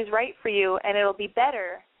meet somebody who's right for you, and it'll be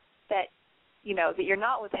better that that you're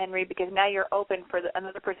not with Henry because now you're open for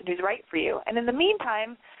another person who's right for you. And in the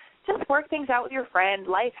meantime, just work things out with your friend.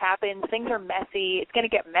 Life happens. Things are messy. It's going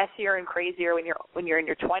to get messier and crazier when you're in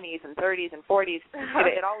your 20s and 30s and 40s.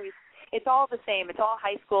 It's all the same. It's all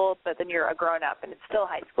high school, but then you're a grown-up, and it's still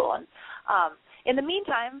high school. And in the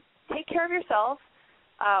meantime, take care of yourself.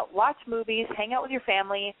 watch movies, hang out with your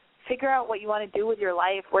family, figure out what you want to do with your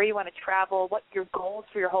life, where you want to travel, what your goals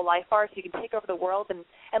for your whole life are so you can take over the world.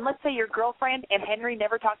 And let's say your girlfriend and Henry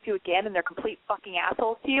never talk to you again and they're complete fucking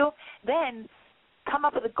assholes to you, then come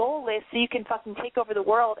up with a goal list so you can fucking take over the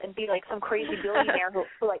world and be like some crazy billionaire who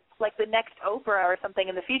like the next Oprah or something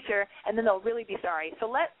in the future, and then they'll really be sorry. So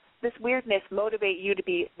let this weirdness motivate you to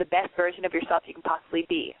be the best version of yourself you can possibly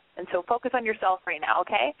be. And so focus on yourself right now,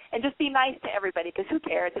 okay? And just be nice to everybody, because who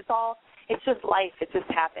cares? It's just life. It just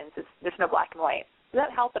happens. There's no black and white. Does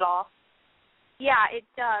that help at all? Yeah, it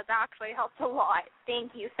does. Actually, it helps a lot.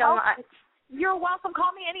 Thank you so much. You're welcome.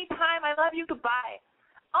 Call me anytime. I love you. Goodbye.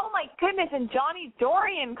 Oh, my goodness, and Johnny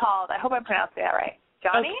Dorian called. I hope I'm pronouncing that right.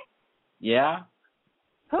 Johnny? Yeah?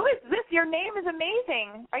 Who is this? Your name is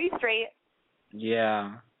amazing. Are you straight?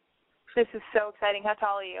 Yeah. This is so exciting. How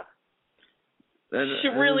tall are you?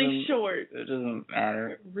 Really short. It doesn't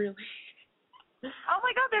matter. Really? Oh,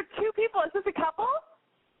 my God, there are two people. Is this a couple?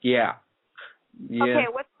 Yeah. Okay,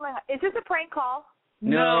 is this a prank call?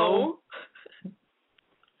 No.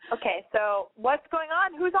 Okay, so what's going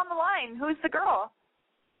on? Who's on the line? Who's the girl?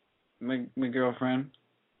 My girlfriend.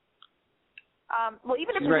 Well,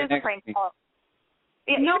 even if She's this right is a next prank to me. call,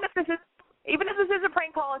 even if this is a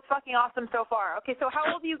prank call, it's fucking awesome so far. Okay, so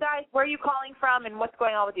how old are you guys? Where are you calling from, and what's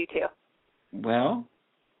going on with you two? Well,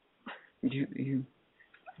 you.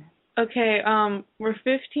 Okay, we're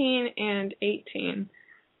 15 and 18.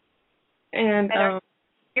 And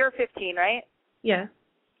you're 15, right? Yeah.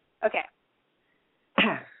 Okay.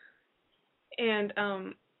 And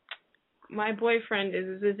my boyfriend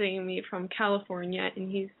is visiting me from California, and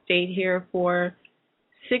he's stayed here for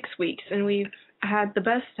 6 weeks, and we've had the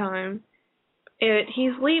best time.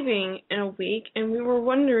 He's leaving in a week, and we were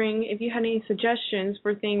wondering if you had any suggestions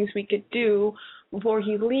for things we could do before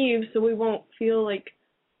he leaves so we won't feel like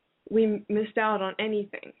we missed out on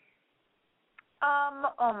anything.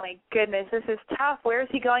 Oh my goodness, this is tough. Where is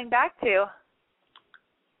he going back to?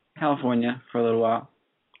 California for a little while.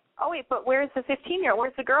 Oh wait, but where's the 15-year-old?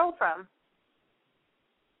 Where's the girl from?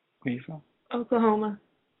 Where are you from? Oklahoma.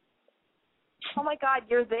 Oh my God,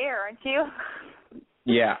 you're there, aren't you?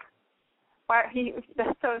 Yeah.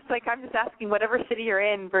 So it's like I'm just asking whatever city you're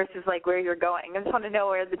in versus like where you're going. I just want to know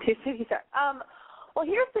where the two cities are. Well,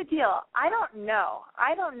 here's the deal. I don't know.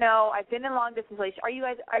 I've been in long distance relations. Are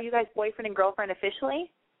you guys boyfriend and girlfriend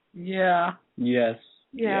officially? Yeah. Yes.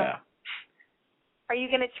 Yeah. Are you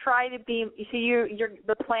going to try to be? You see,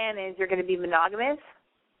 the plan is you're going to be monogamous.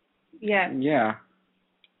 Yeah. Yeah.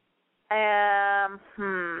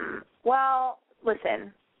 Well,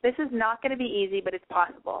 listen. This is not going to be easy, but it's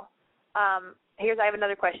possible. I have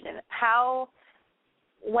another question.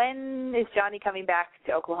 When is Johnny coming back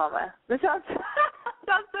to Oklahoma? This sounds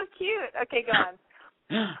so cute. Okay, go on.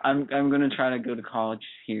 I'm going to try to go to college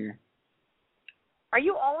here. Are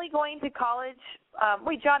you only going to college?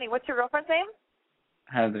 Wait, Johnny, what's your girlfriend's name?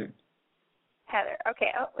 Heather.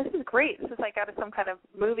 Okay. Oh, this is great. This is like out of some kind of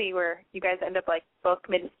movie where you guys end up like both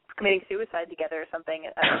committing suicide together or something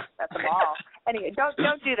at the mall. Anyway, don't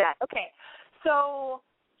do that. Okay. So,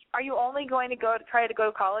 are you only going to try to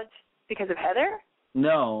go to college because of Heather?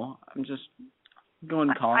 No, I'm just going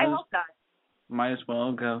to college. I hope not. Might as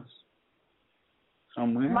well go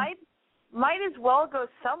somewhere. Might as well go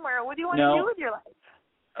somewhere. What do you want to do with your life?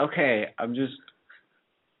 Okay, I'm just...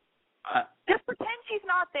 just pretend she's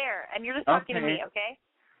not there, and you're just talking to me, okay?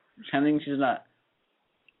 Pretending she's not.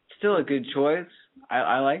 Still a good choice.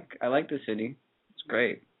 I like the city. It's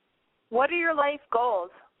great. What are your life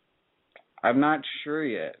goals? I'm not sure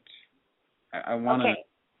yet. I want to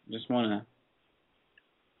just want to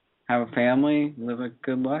have a family, live a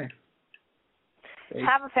good life.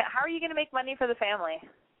 How are you going to make money for the family?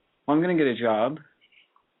 Well, I'm going to get a job.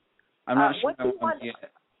 I'm not sure what do you want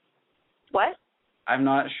yet. What? I'm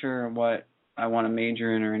not sure what I want to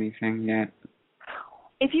major in or anything yet.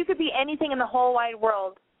 If you could be anything in the whole wide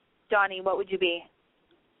world, Johnny, what would you be?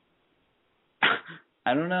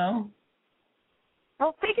 I don't know.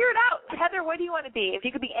 Well, figure it out. Heather, what do you want to be? If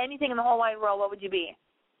you could be anything in the whole wide world, what would you be?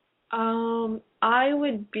 I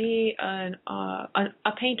would be a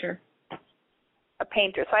painter. A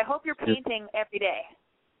painter. So I hope you're painting every day.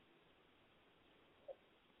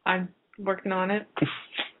 I'm working on it.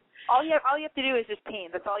 All you have to do is just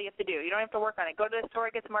paint. That's all you have to do. You don't have to work on it. Go to the store,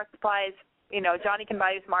 get some art supplies. You know, Johnny can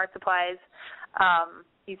buy you some art supplies.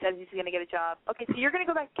 He says he's going to get a job. Okay, so you're going to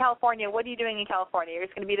go back to California. What are you doing in California? You're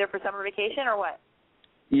just going to be there for summer vacation or what?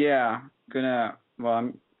 Yeah,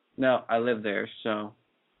 I live there, so.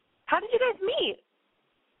 How did you guys meet?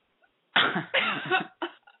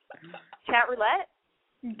 Chat roulette?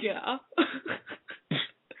 Yeah.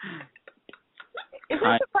 Is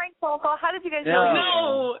this a prank phone call? How did you guys know?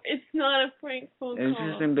 No, it's not a prank phone call. It's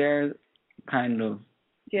just kind of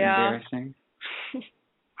embarrassing.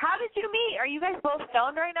 How did you meet? Are you guys both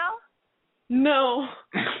stoned right now? No.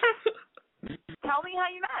 Tell me how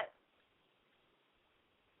you met.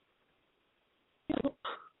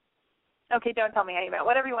 Okay, don't tell me how you met.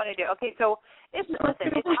 Whatever you want to do. Okay, so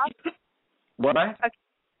listen. What?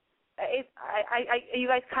 You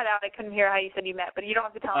guys cut out. I couldn't hear how you said you met, but you don't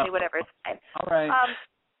have to tell me whatever. It's fine. All right.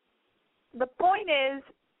 The point is,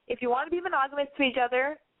 if you want to be monogamous to each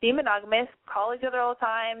other, be monogamous. Call each other all the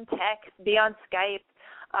time. Text. Be on Skype.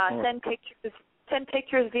 Send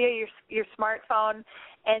pictures via your smartphone,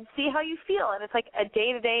 and see how you feel. And it's like a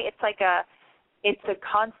day-to-day. It's a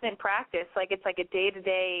constant practice. It's like a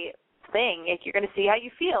day-to-day thing. If you're going to see how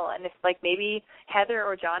you feel, and if like maybe Heather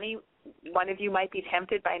or Johnny, one of you might be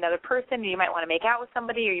tempted by another person, you might want to make out with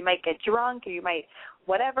somebody, or you might get drunk, or you might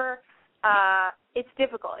whatever. It's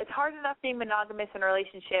difficult. It's hard enough being monogamous in a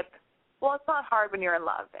relationship. Well, it's not hard when you're in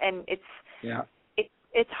love, and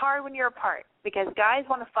it's hard when you're apart, because guys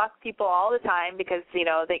want to fuck people all the time because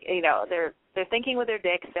they're thinking with their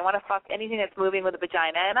dicks. They want to fuck anything that's moving with a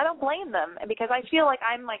vagina, and I don't blame them, and because I feel like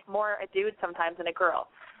I'm like more a dude sometimes than a girl,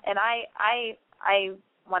 and I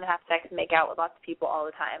want to have sex and make out with lots of people all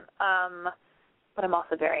the time. But I'm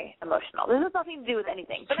also very emotional. This has nothing to do with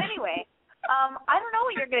anything. But anyway, I don't know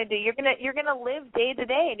what you're gonna do. You're gonna live day to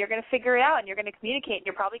day, and you're gonna figure it out, and you're gonna communicate, and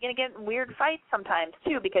you're probably gonna get in weird fights sometimes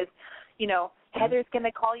too, because Heather's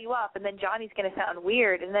gonna call you up, and then Johnny's gonna sound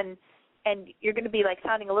weird, and you're gonna be like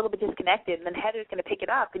sounding a little bit disconnected, and then Heather's gonna pick it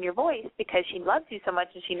up in your voice because she loves you so much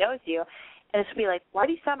and she knows you. And she'll be like, why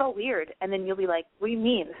do you sound all weird? And then you'll be like, what do you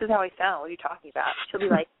mean? This is how I sound. What are you talking about? She'll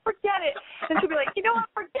be like, forget it. And she'll be like, you know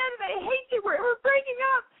what? Forget it. I hate you. We're breaking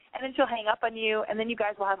up. And then she'll hang up on you, and then you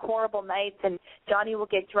guys will have horrible nights, and Johnny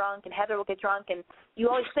will get drunk, and Heather will get drunk, and you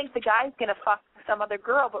always think the guy's going to fuck some other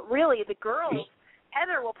girl, but really the girl,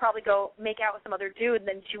 Heather, will probably go make out with some other dude, and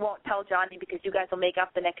then she won't tell Johnny because you guys will make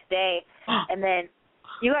up the next day, and then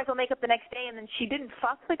you guys will make up the next day, and then she didn't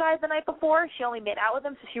fuck the guy the night before. She only made out with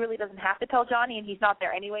him, so she really doesn't have to tell Johnny, and he's not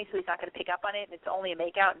there anyway, so he's not going to pick up on it, and it's only a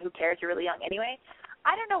make-out, and who cares? You're really young anyway.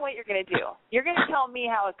 I don't know what you're going to do. You're going to tell me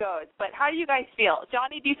how it goes, but how do you guys feel?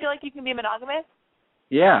 Johnny, do you feel like you can be monogamous?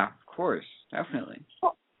 Yeah, of course. Definitely.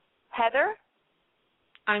 Well, Heather?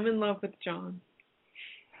 I'm in love with John.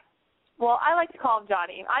 Well, I like to call him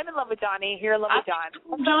Johnny. I'm in love with Johnny. You're in love with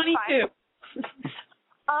John. Johnny, too.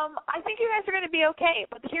 I think you guys are going to be okay,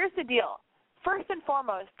 but here's the deal. First and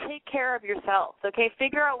foremost, take care of yourselves, okay?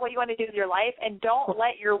 Figure out what you want to do with your life, and don't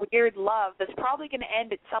let your weird love that's probably going to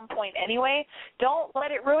end at some point anyway, don't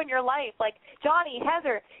let it ruin your life. Like, Johnny,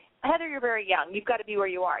 Heather, you're very young. You've got to be where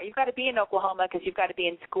you are. You've got to be in Oklahoma because you've got to be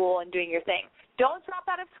in school and doing your thing. Don't drop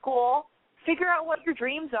out of school. Figure out what your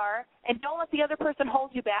dreams are, and don't let the other person hold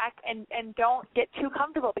you back, and don't get too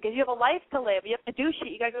comfortable, because you have a life to live. You have to do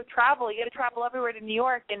shit. You got to go travel. You got to travel everywhere to New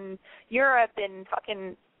York and Europe and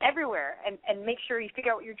fucking everywhere, and make sure you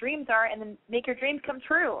figure out what your dreams are, and then make your dreams come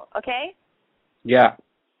true, okay? Yeah.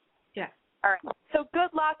 Yeah. All right. So good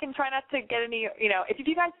luck, and try not to get any, if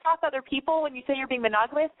you guys talk to other people when you say you're being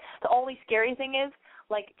monogamous, the only scary thing is,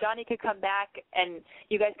 like, Johnny could come back and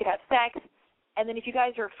you guys could have sex, and then if you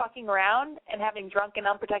guys are fucking around and having drunken,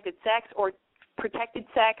 unprotected sex or protected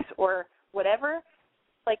sex or whatever,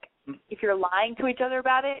 like, if you're lying to each other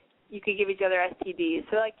about it, you could give each other STDs.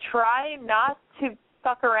 So, like, try not to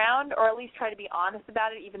fuck around, or at least try to be honest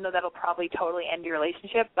about it, even though that'll probably totally end your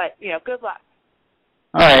relationship. But, good luck.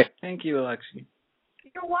 All right. Thank you, Alexi.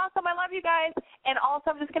 You're welcome. I love you guys. And also,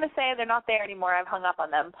 I'm just going to say they're not there anymore. I've hung up on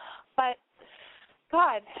them. But,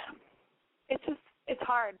 God, it's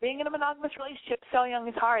hard. Being in a monogamous relationship so young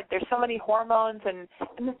is hard. There's so many hormones, and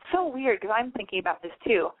it's so weird, because I'm thinking about this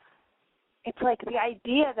too. It's like the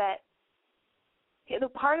idea that the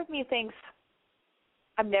part of me thinks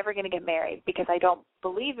I'm never going to get married because I don't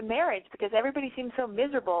believe in marriage, because everybody seems so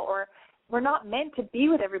miserable, or we're not meant to be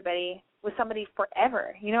with somebody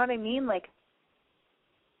forever. You know what I mean? Like,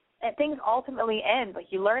 and things ultimately end. Like,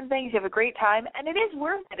 you learn things, you have a great time, and it is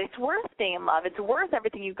worth it. It's worth being in love. It's worth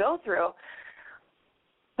everything you go through.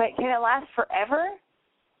 But can it last forever?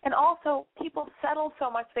 And also, people settle so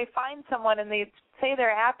much. They find someone and they say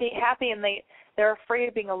they're happy, and they're afraid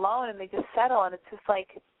of being alone, and they just settle. And it's just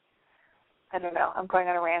like, I don't know. I'm going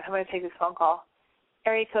on a rant. I'm going to take this phone call.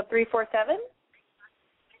 Area code 347.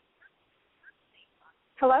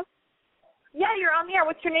 Hello? Yeah, you're on the air.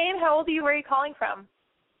 What's your name? How old are you? Where are you calling from?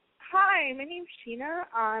 Hi, my name's Sheena.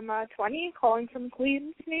 I'm 20, calling from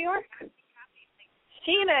Queens, New York.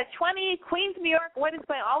 Sheena, 20, Queens, New York. What is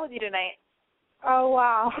going on with you tonight? Oh,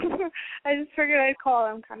 wow. I just figured I'd call.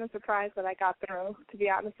 I'm kind of surprised that I got through, to be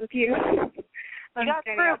honest with you. You got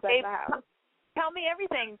through, babe. Tell me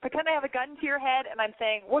everything. Pretend I have a gun to your head, and I'm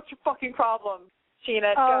saying, what's your fucking problem,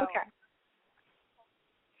 Sheena? Oh, Go. okay.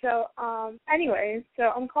 So, anyways, so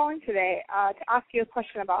I'm calling today to ask you a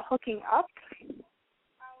question about hooking up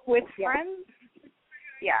with friends.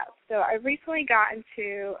 Yeah, so I recently got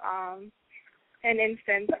into an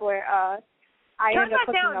instance where I ended up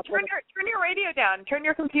hooking up with... Turn your radio down. Turn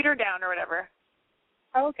your computer down or whatever.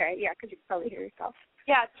 Oh, okay, yeah, because you can probably hear yourself.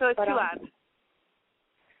 Yeah, so it's too loud.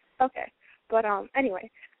 Okay, but anyway,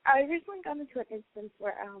 I recently got into an instance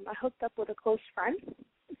where I hooked up with a close friend.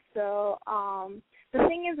 So the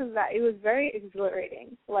thing is that it was very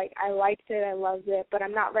exhilarating. Like, I liked it, I loved it, but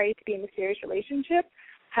I'm not ready to be in a serious relationship.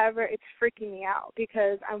 However, it's freaking me out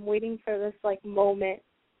because I'm waiting for this, like, moment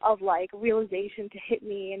of, like, realization to hit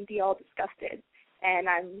me and be all disgusted. And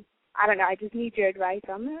I don't know, I just need your advice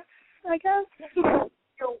on this, I guess.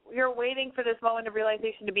 You're waiting for this moment of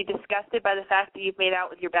realization to be disgusted by the fact that you've made out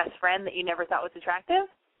with your best friend that you never thought was attractive?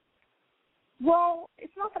 Well,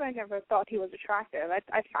 it's not that I never thought he was attractive.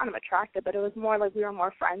 I found him attractive, but it was more like we were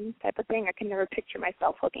more friends type of thing. I could never picture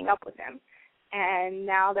myself hooking up with him. And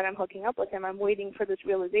now that I'm hooking up with him, I'm waiting for this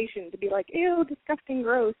realization to be like, ew, disgusting,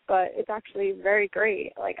 gross, but it's actually very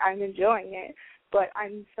great. Like, I'm enjoying it, but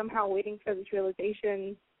I'm somehow waiting for this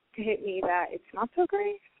realization to hit me that it's not so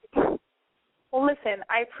great. Well, listen,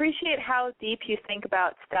 I appreciate how deep you think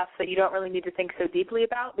about stuff that you don't really need to think so deeply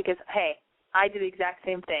about because, hey, I do the exact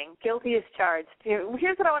same thing. Guilty as charged.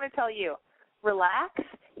 Here's what I want to tell you. Relax.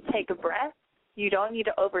 Take a breath. You don't need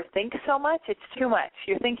to overthink so much. It's too much.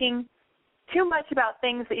 You're thinking too much about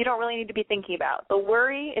things that you don't really need to be thinking about. The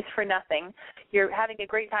worry is for nothing. You're having a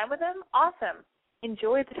great time with him? Awesome.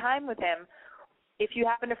 Enjoy the time with him. If you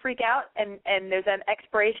happen to freak out and there's an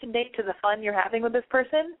expiration date to the fun you're having with this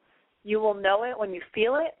person, you will know it when you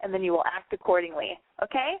feel it, and then you will act accordingly.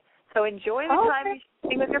 Okay? So enjoy the time you're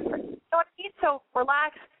spending with your friends. You know what I mean? So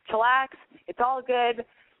relax, chillax. It's all good.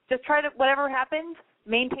 Just try to, whatever happens,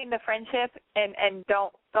 maintain the friendship and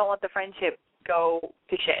don't let the friendship go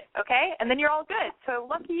to shit. Okay? And then you're all good. So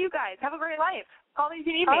lucky you guys. Have a great life. Call me if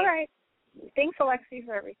you need me. All right. Thanks, Alexi,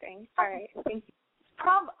 for everything. All right. Thank you.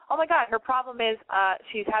 Oh, my God. Her problem is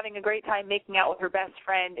she's having a great time making out with her best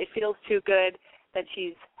friend. It feels too good that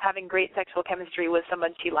she's having great sexual chemistry with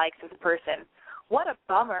someone she likes as a person. What a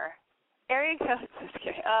bummer. Area code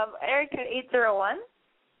 801.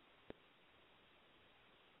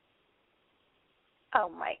 Oh,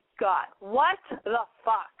 my God. What the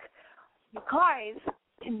fuck? You guys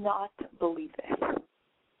cannot believe this.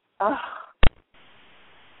 Ugh.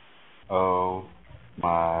 Oh,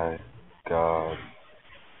 my God.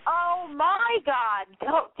 Oh, my God.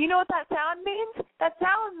 Do you know what that sound means? That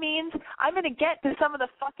sound means I'm going to get to some of the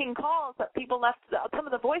fucking calls that people left, some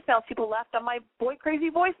of the voicemails people left on my Boy Crazy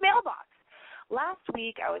Voice mailbox. Last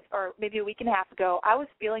week, or maybe a week and a half ago, I was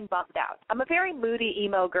feeling bummed out. I'm a very moody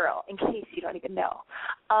emo girl, in case you don't even know.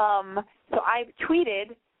 So I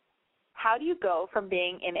tweeted, how do you go from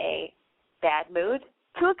being in a bad mood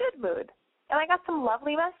to a good mood? And I got some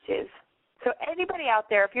lovely messages. So anybody out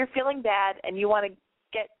there, if you're feeling bad and you want to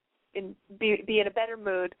be in a better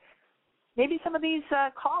mood, maybe some of these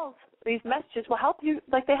calls, these messages will help you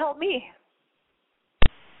like they helped me.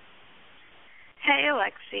 Hey,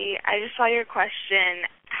 Alexi. I just saw your question,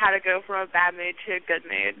 how to go from a bad mood to a good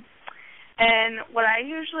mood. And what I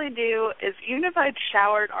usually do is, even if I'd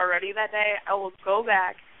showered already that day, I will go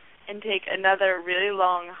back and take another really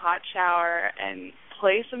long hot shower and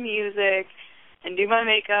play some music and do my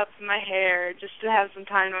makeup and my hair just to have some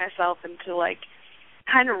time to myself and to, like,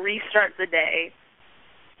 kind of restart the day.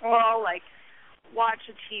 Or I'll, like, watch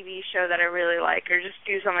a TV show that I really like or just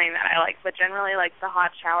do something that I like. But generally, like, the hot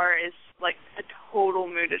shower is, like, a total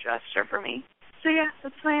mood adjuster for me. So, yeah,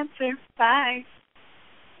 that's my answer. Bye.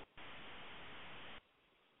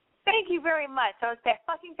 Thank you very much. That was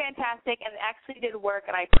fucking fantastic, and it actually did work,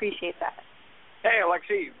 and I appreciate that. Hey,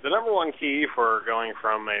 Alexi, the number one key for going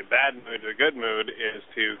from a bad mood to a good mood is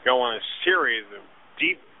to go on a series of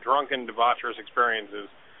deep, drunken, debaucherous experiences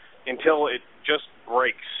until it just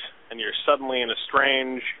breaks, and you're suddenly in a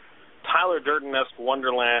strange Tyler Durden-esque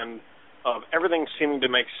wonderland of everything seeming to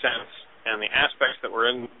make sense, and the aspects that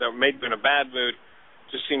made you in a bad mood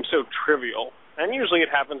just seem so trivial. And usually it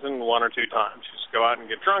happens in one or two times. Just go out and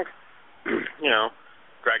get drunk,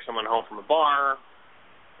 drag someone home from a bar,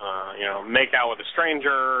 make out with a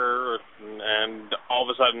stranger, and all of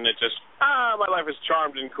a sudden it just, my life is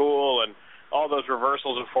charmed and cool, and all those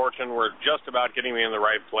reversals of fortune were just about getting me in the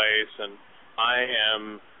right place, and I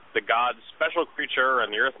am the God's special creature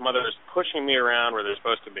and the Earth Mother is pushing me around where they're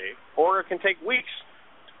supposed to be, or it can take weeks.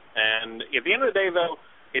 And at the end of the day, though,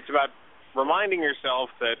 it's about reminding yourself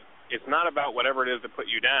that it's not about whatever it is that put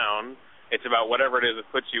you down, it's about whatever it is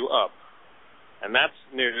that puts you up. And that's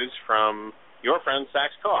news from your friend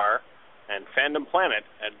Sax Carr and Fandom Planet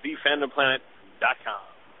at thefandomplanet.com.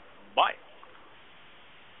 Bye.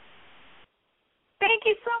 Thank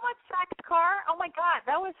you so much, Sax Carr. Oh, my God.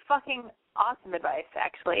 That was fucking awesome advice,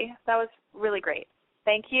 actually. That was really great.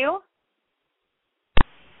 Thank you.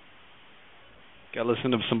 Gotta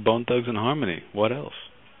listen to some Bone Thugs and Harmony. What else?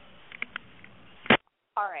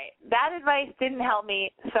 All right. That advice didn't help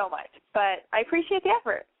me so much, but I appreciate the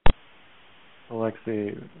effort.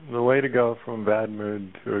 Alexi, the way to go from a bad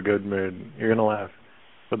mood to a good mood, you're going to laugh,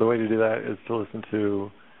 but the way to do that is to listen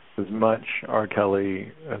to as much R.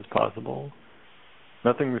 Kelly as possible.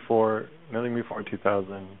 Nothing before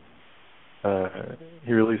 2000.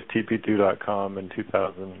 He released TP2.com in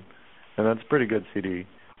 2000, and that's a pretty good CD.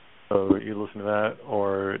 So you listen to that,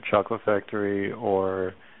 or Chocolate Factory,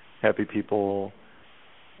 or Happy People,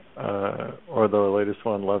 or the latest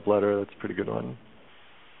one, Love Letter. That's a pretty good one.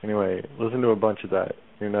 Anyway, listen to a bunch of that.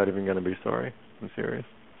 You're not even going to be sorry. I'm serious.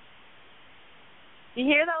 You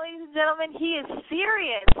hear that, ladies and gentlemen? He is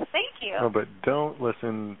serious. Thank you. No, but don't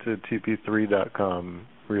listen to TP3.com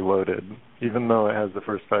Reloaded, even though it has the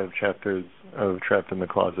first 5 chapters of Trapped in the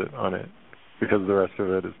Closet on it, because the rest of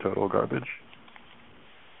it is total garbage.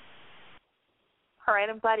 All right,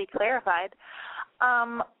 I'm glad he clarified.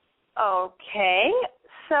 Okay,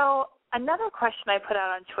 so another question I put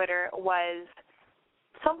out on Twitter was,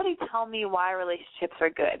 somebody tell me why relationships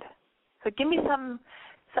are good. So give me some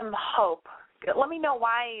hope. Let me know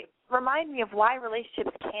why, remind me of why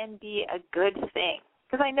relationships can be a good thing.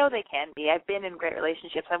 Because I know they can be. I've been in great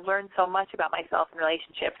relationships. I've learned so much about myself in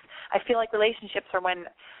relationships. I feel like relationships are when,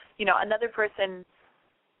 another person,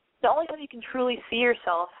 the only time you can truly see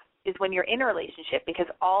yourself is when you're in a relationship, because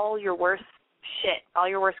all your worst shit, all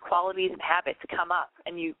your worst qualities and habits come up,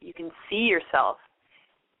 and you can see yourself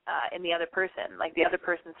in the other person, like the other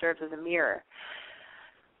person serves as a mirror.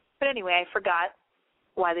 But anyway, I forgot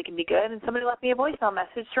why they can be good, and somebody left me a voicemail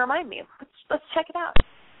message to remind me. Let's check it out.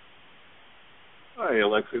 Hi,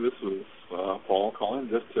 Alexi. This is Paul calling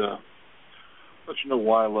just to let you know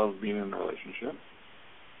why I love being in a relationship.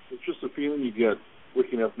 It's just a feeling you get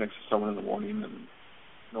waking up next to someone in the morning and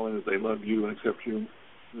knowing that they love you and accept you,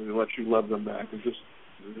 and they let you love them back. It's just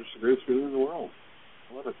the greatest feeling in the world.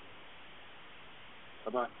 I love it.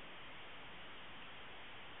 Bye-bye.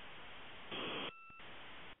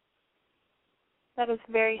 That is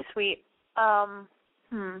very sweet.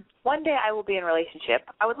 One day I will be in a relationship.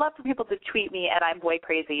 I would love for people to tweet me at I'm Boy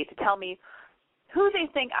Crazy to tell me who they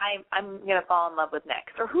think I'm going to fall in love with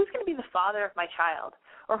next, or who's going to be the father of my child,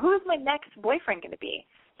 or who's my next boyfriend going to be.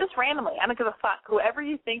 Just randomly. I don't give a fuck. Whoever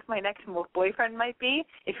you think my next boyfriend might be,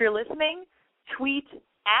 if you're listening, tweet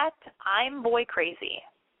at I'm Boy Crazy.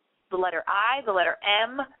 The letter I, the letter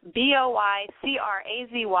M,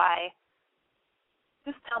 BOYCRAZY.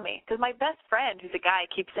 Just tell me, because my best friend, who's a guy,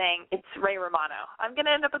 keeps saying it's Ray Romano. I'm going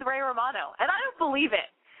to end up with Ray Romano, and I don't believe it.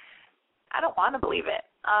 I don't want to believe it.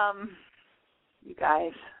 You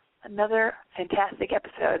guys, another fantastic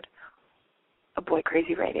episode of Boy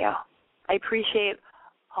Crazy Radio. I appreciate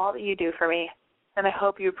all that you do for me, and I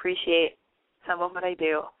hope you appreciate some of what I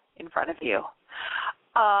do in front of you.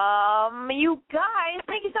 You guys,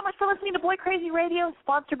 thank you so much for listening to Boy Crazy Radio,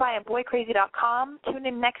 sponsored by boycrazy.com. Tune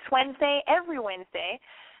in next Wednesday, every Wednesday,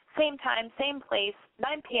 same time, same place,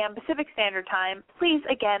 9 p.m. Pacific Standard Time. Please,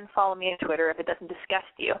 again, follow me on Twitter if it doesn't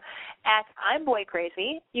disgust you, at I'm Boy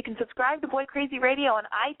Crazy. You can subscribe to Boy Crazy Radio on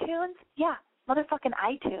iTunes. Yeah, motherfucking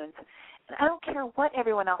iTunes. And I don't care what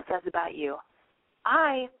everyone else says about you.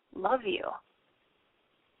 I love you.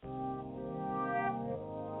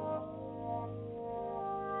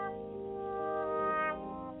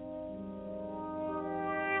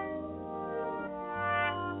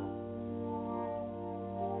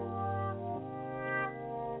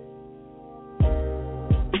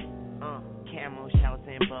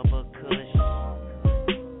 Bubba Kush.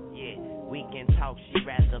 Yeah, we can talk, she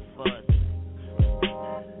rather fuss. This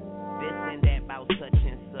and that about such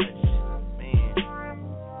and such. Man,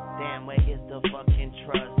 damn, where is the fucking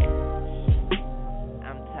trust?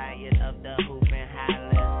 I'm tired of the hoop and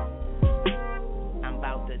hollering. I'm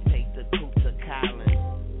about to take the coupe to Collins.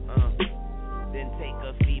 Then take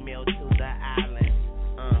a female to the island.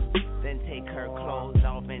 Then take her clothes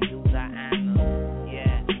off and do the honors.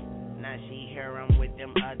 Yeah, now she here, I'm with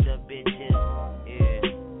them other bitches. Yeah,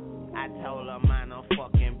 I told her mind her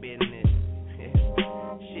fucking business.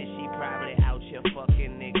 Shit, she probably out here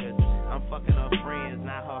fucking niggas. fucking her friends.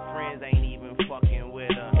 Now her friends ain't even fucking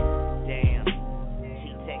with her. Damn,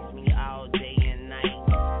 she texts me all day and night.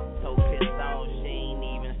 So pissed off, she ain't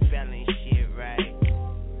even spelling shit right.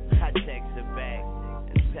 I text her back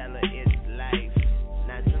and tell her it's life.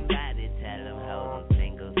 Now somebody tell them hoes I'm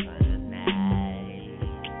single for the night.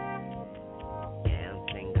 Yeah, I'm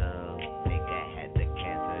single. Nigga had to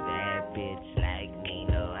cancel that bitch like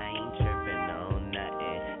Nino. I ain't tripping on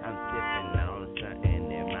nothing. I'm sipping on something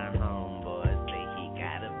and my homeboy say he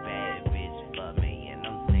got a bad bitch for me and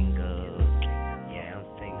I'm single. Yeah, I'm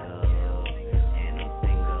single. And I'm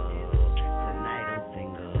single. Tonight I'm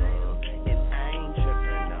single. And I ain't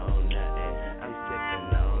tripping on nothing. I'm sipping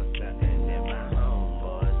on something and my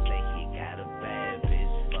homeboy say he got a bad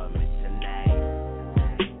bitch for me tonight.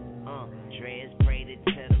 Dreads braided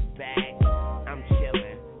to the back. I'm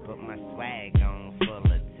chillin', put my swag on full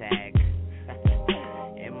attack.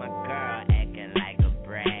 And my girl acting like a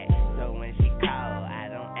brat. So when she call, I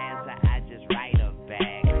don't answer, I just write her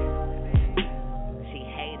back. She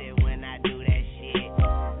hate it when I do that shit.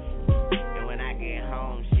 And when I get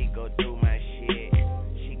home, she go through my shit.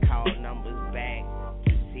 She call numbers back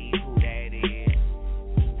to see who that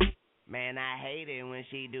is. Man, I hate it when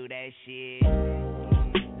she do that shit.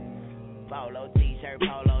 Polo t-shirt,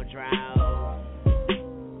 polo drawers.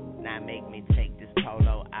 Now make me take this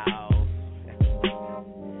polo off.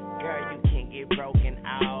 Girl, you can get broken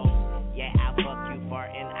off. Yeah, I fuck you for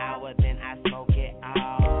an hour, then I smoke it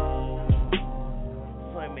off.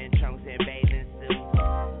 Swimming trunks and bathing suits.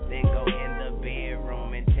 Then go in the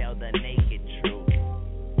bedroom and tell the naked truth.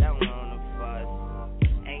 Don't wanna fuss,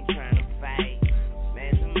 ain't trying to fight.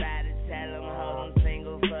 Man, somebody tell them hoes I'm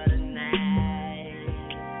single for the night.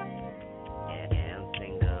 Yeah, I'm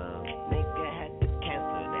single. Nigga had to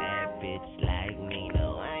cancel that bitch like Nino.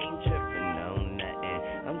 I ain't tripping on nothing.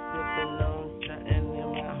 I'm sipping on something and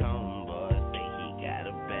my homeboy say he got a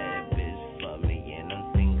bad bitch for me and I'm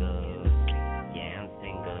single. Yeah, I'm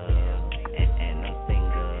single. And I'm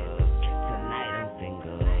single. Tonight I'm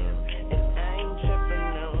single. And I ain't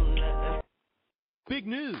tripping on nothing. Big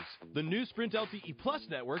news! The new Sprint LTE Plus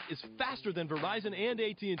network is faster than Verizon and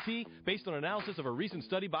AT&T based on analysis of a recent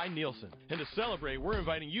study by Nielsen. And to celebrate, we're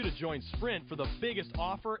inviting you to join Sprint for the biggest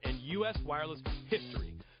offer in U.S. wireless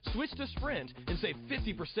history. Switch to Sprint and save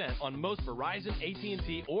 50% on most Verizon,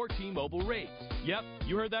 AT&T, or T-Mobile rates. Yep,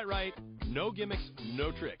 you heard that right. No gimmicks,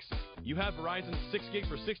 no tricks. You have Verizon 6 gigs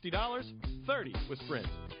for $60, 30 with Sprint.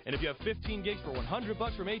 And if you have 15 gigs for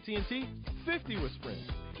 $100 from AT&T, 50 with Sprint.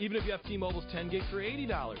 Even if you have T-Mobile's 10 gigs for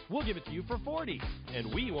 $80, we'll give it to you for $40.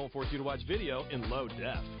 And we won't force you to watch video in low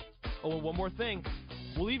def. Oh, and one more thing.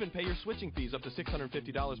 We'll even pay your switching fees up to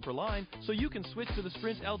 $650 per line so you can switch to the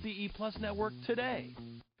Sprint LTE Plus network today.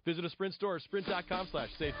 Visit a Sprint store or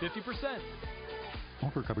sprint.com/save 50%.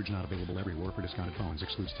 Offer coverage not available everywhere for discounted phones.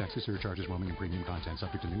 Excludes taxes, surcharges, roaming, and premium content.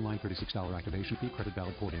 Subject to new line $36 activation fee. Credit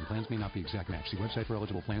valid port-in. Plans may not be exact match. See website for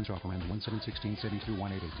eligible plans. Offer ends 1/7/16, savings through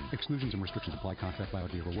 1/8/18. Exclusions and restrictions apply. Contract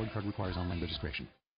valid via reward card requires online registration.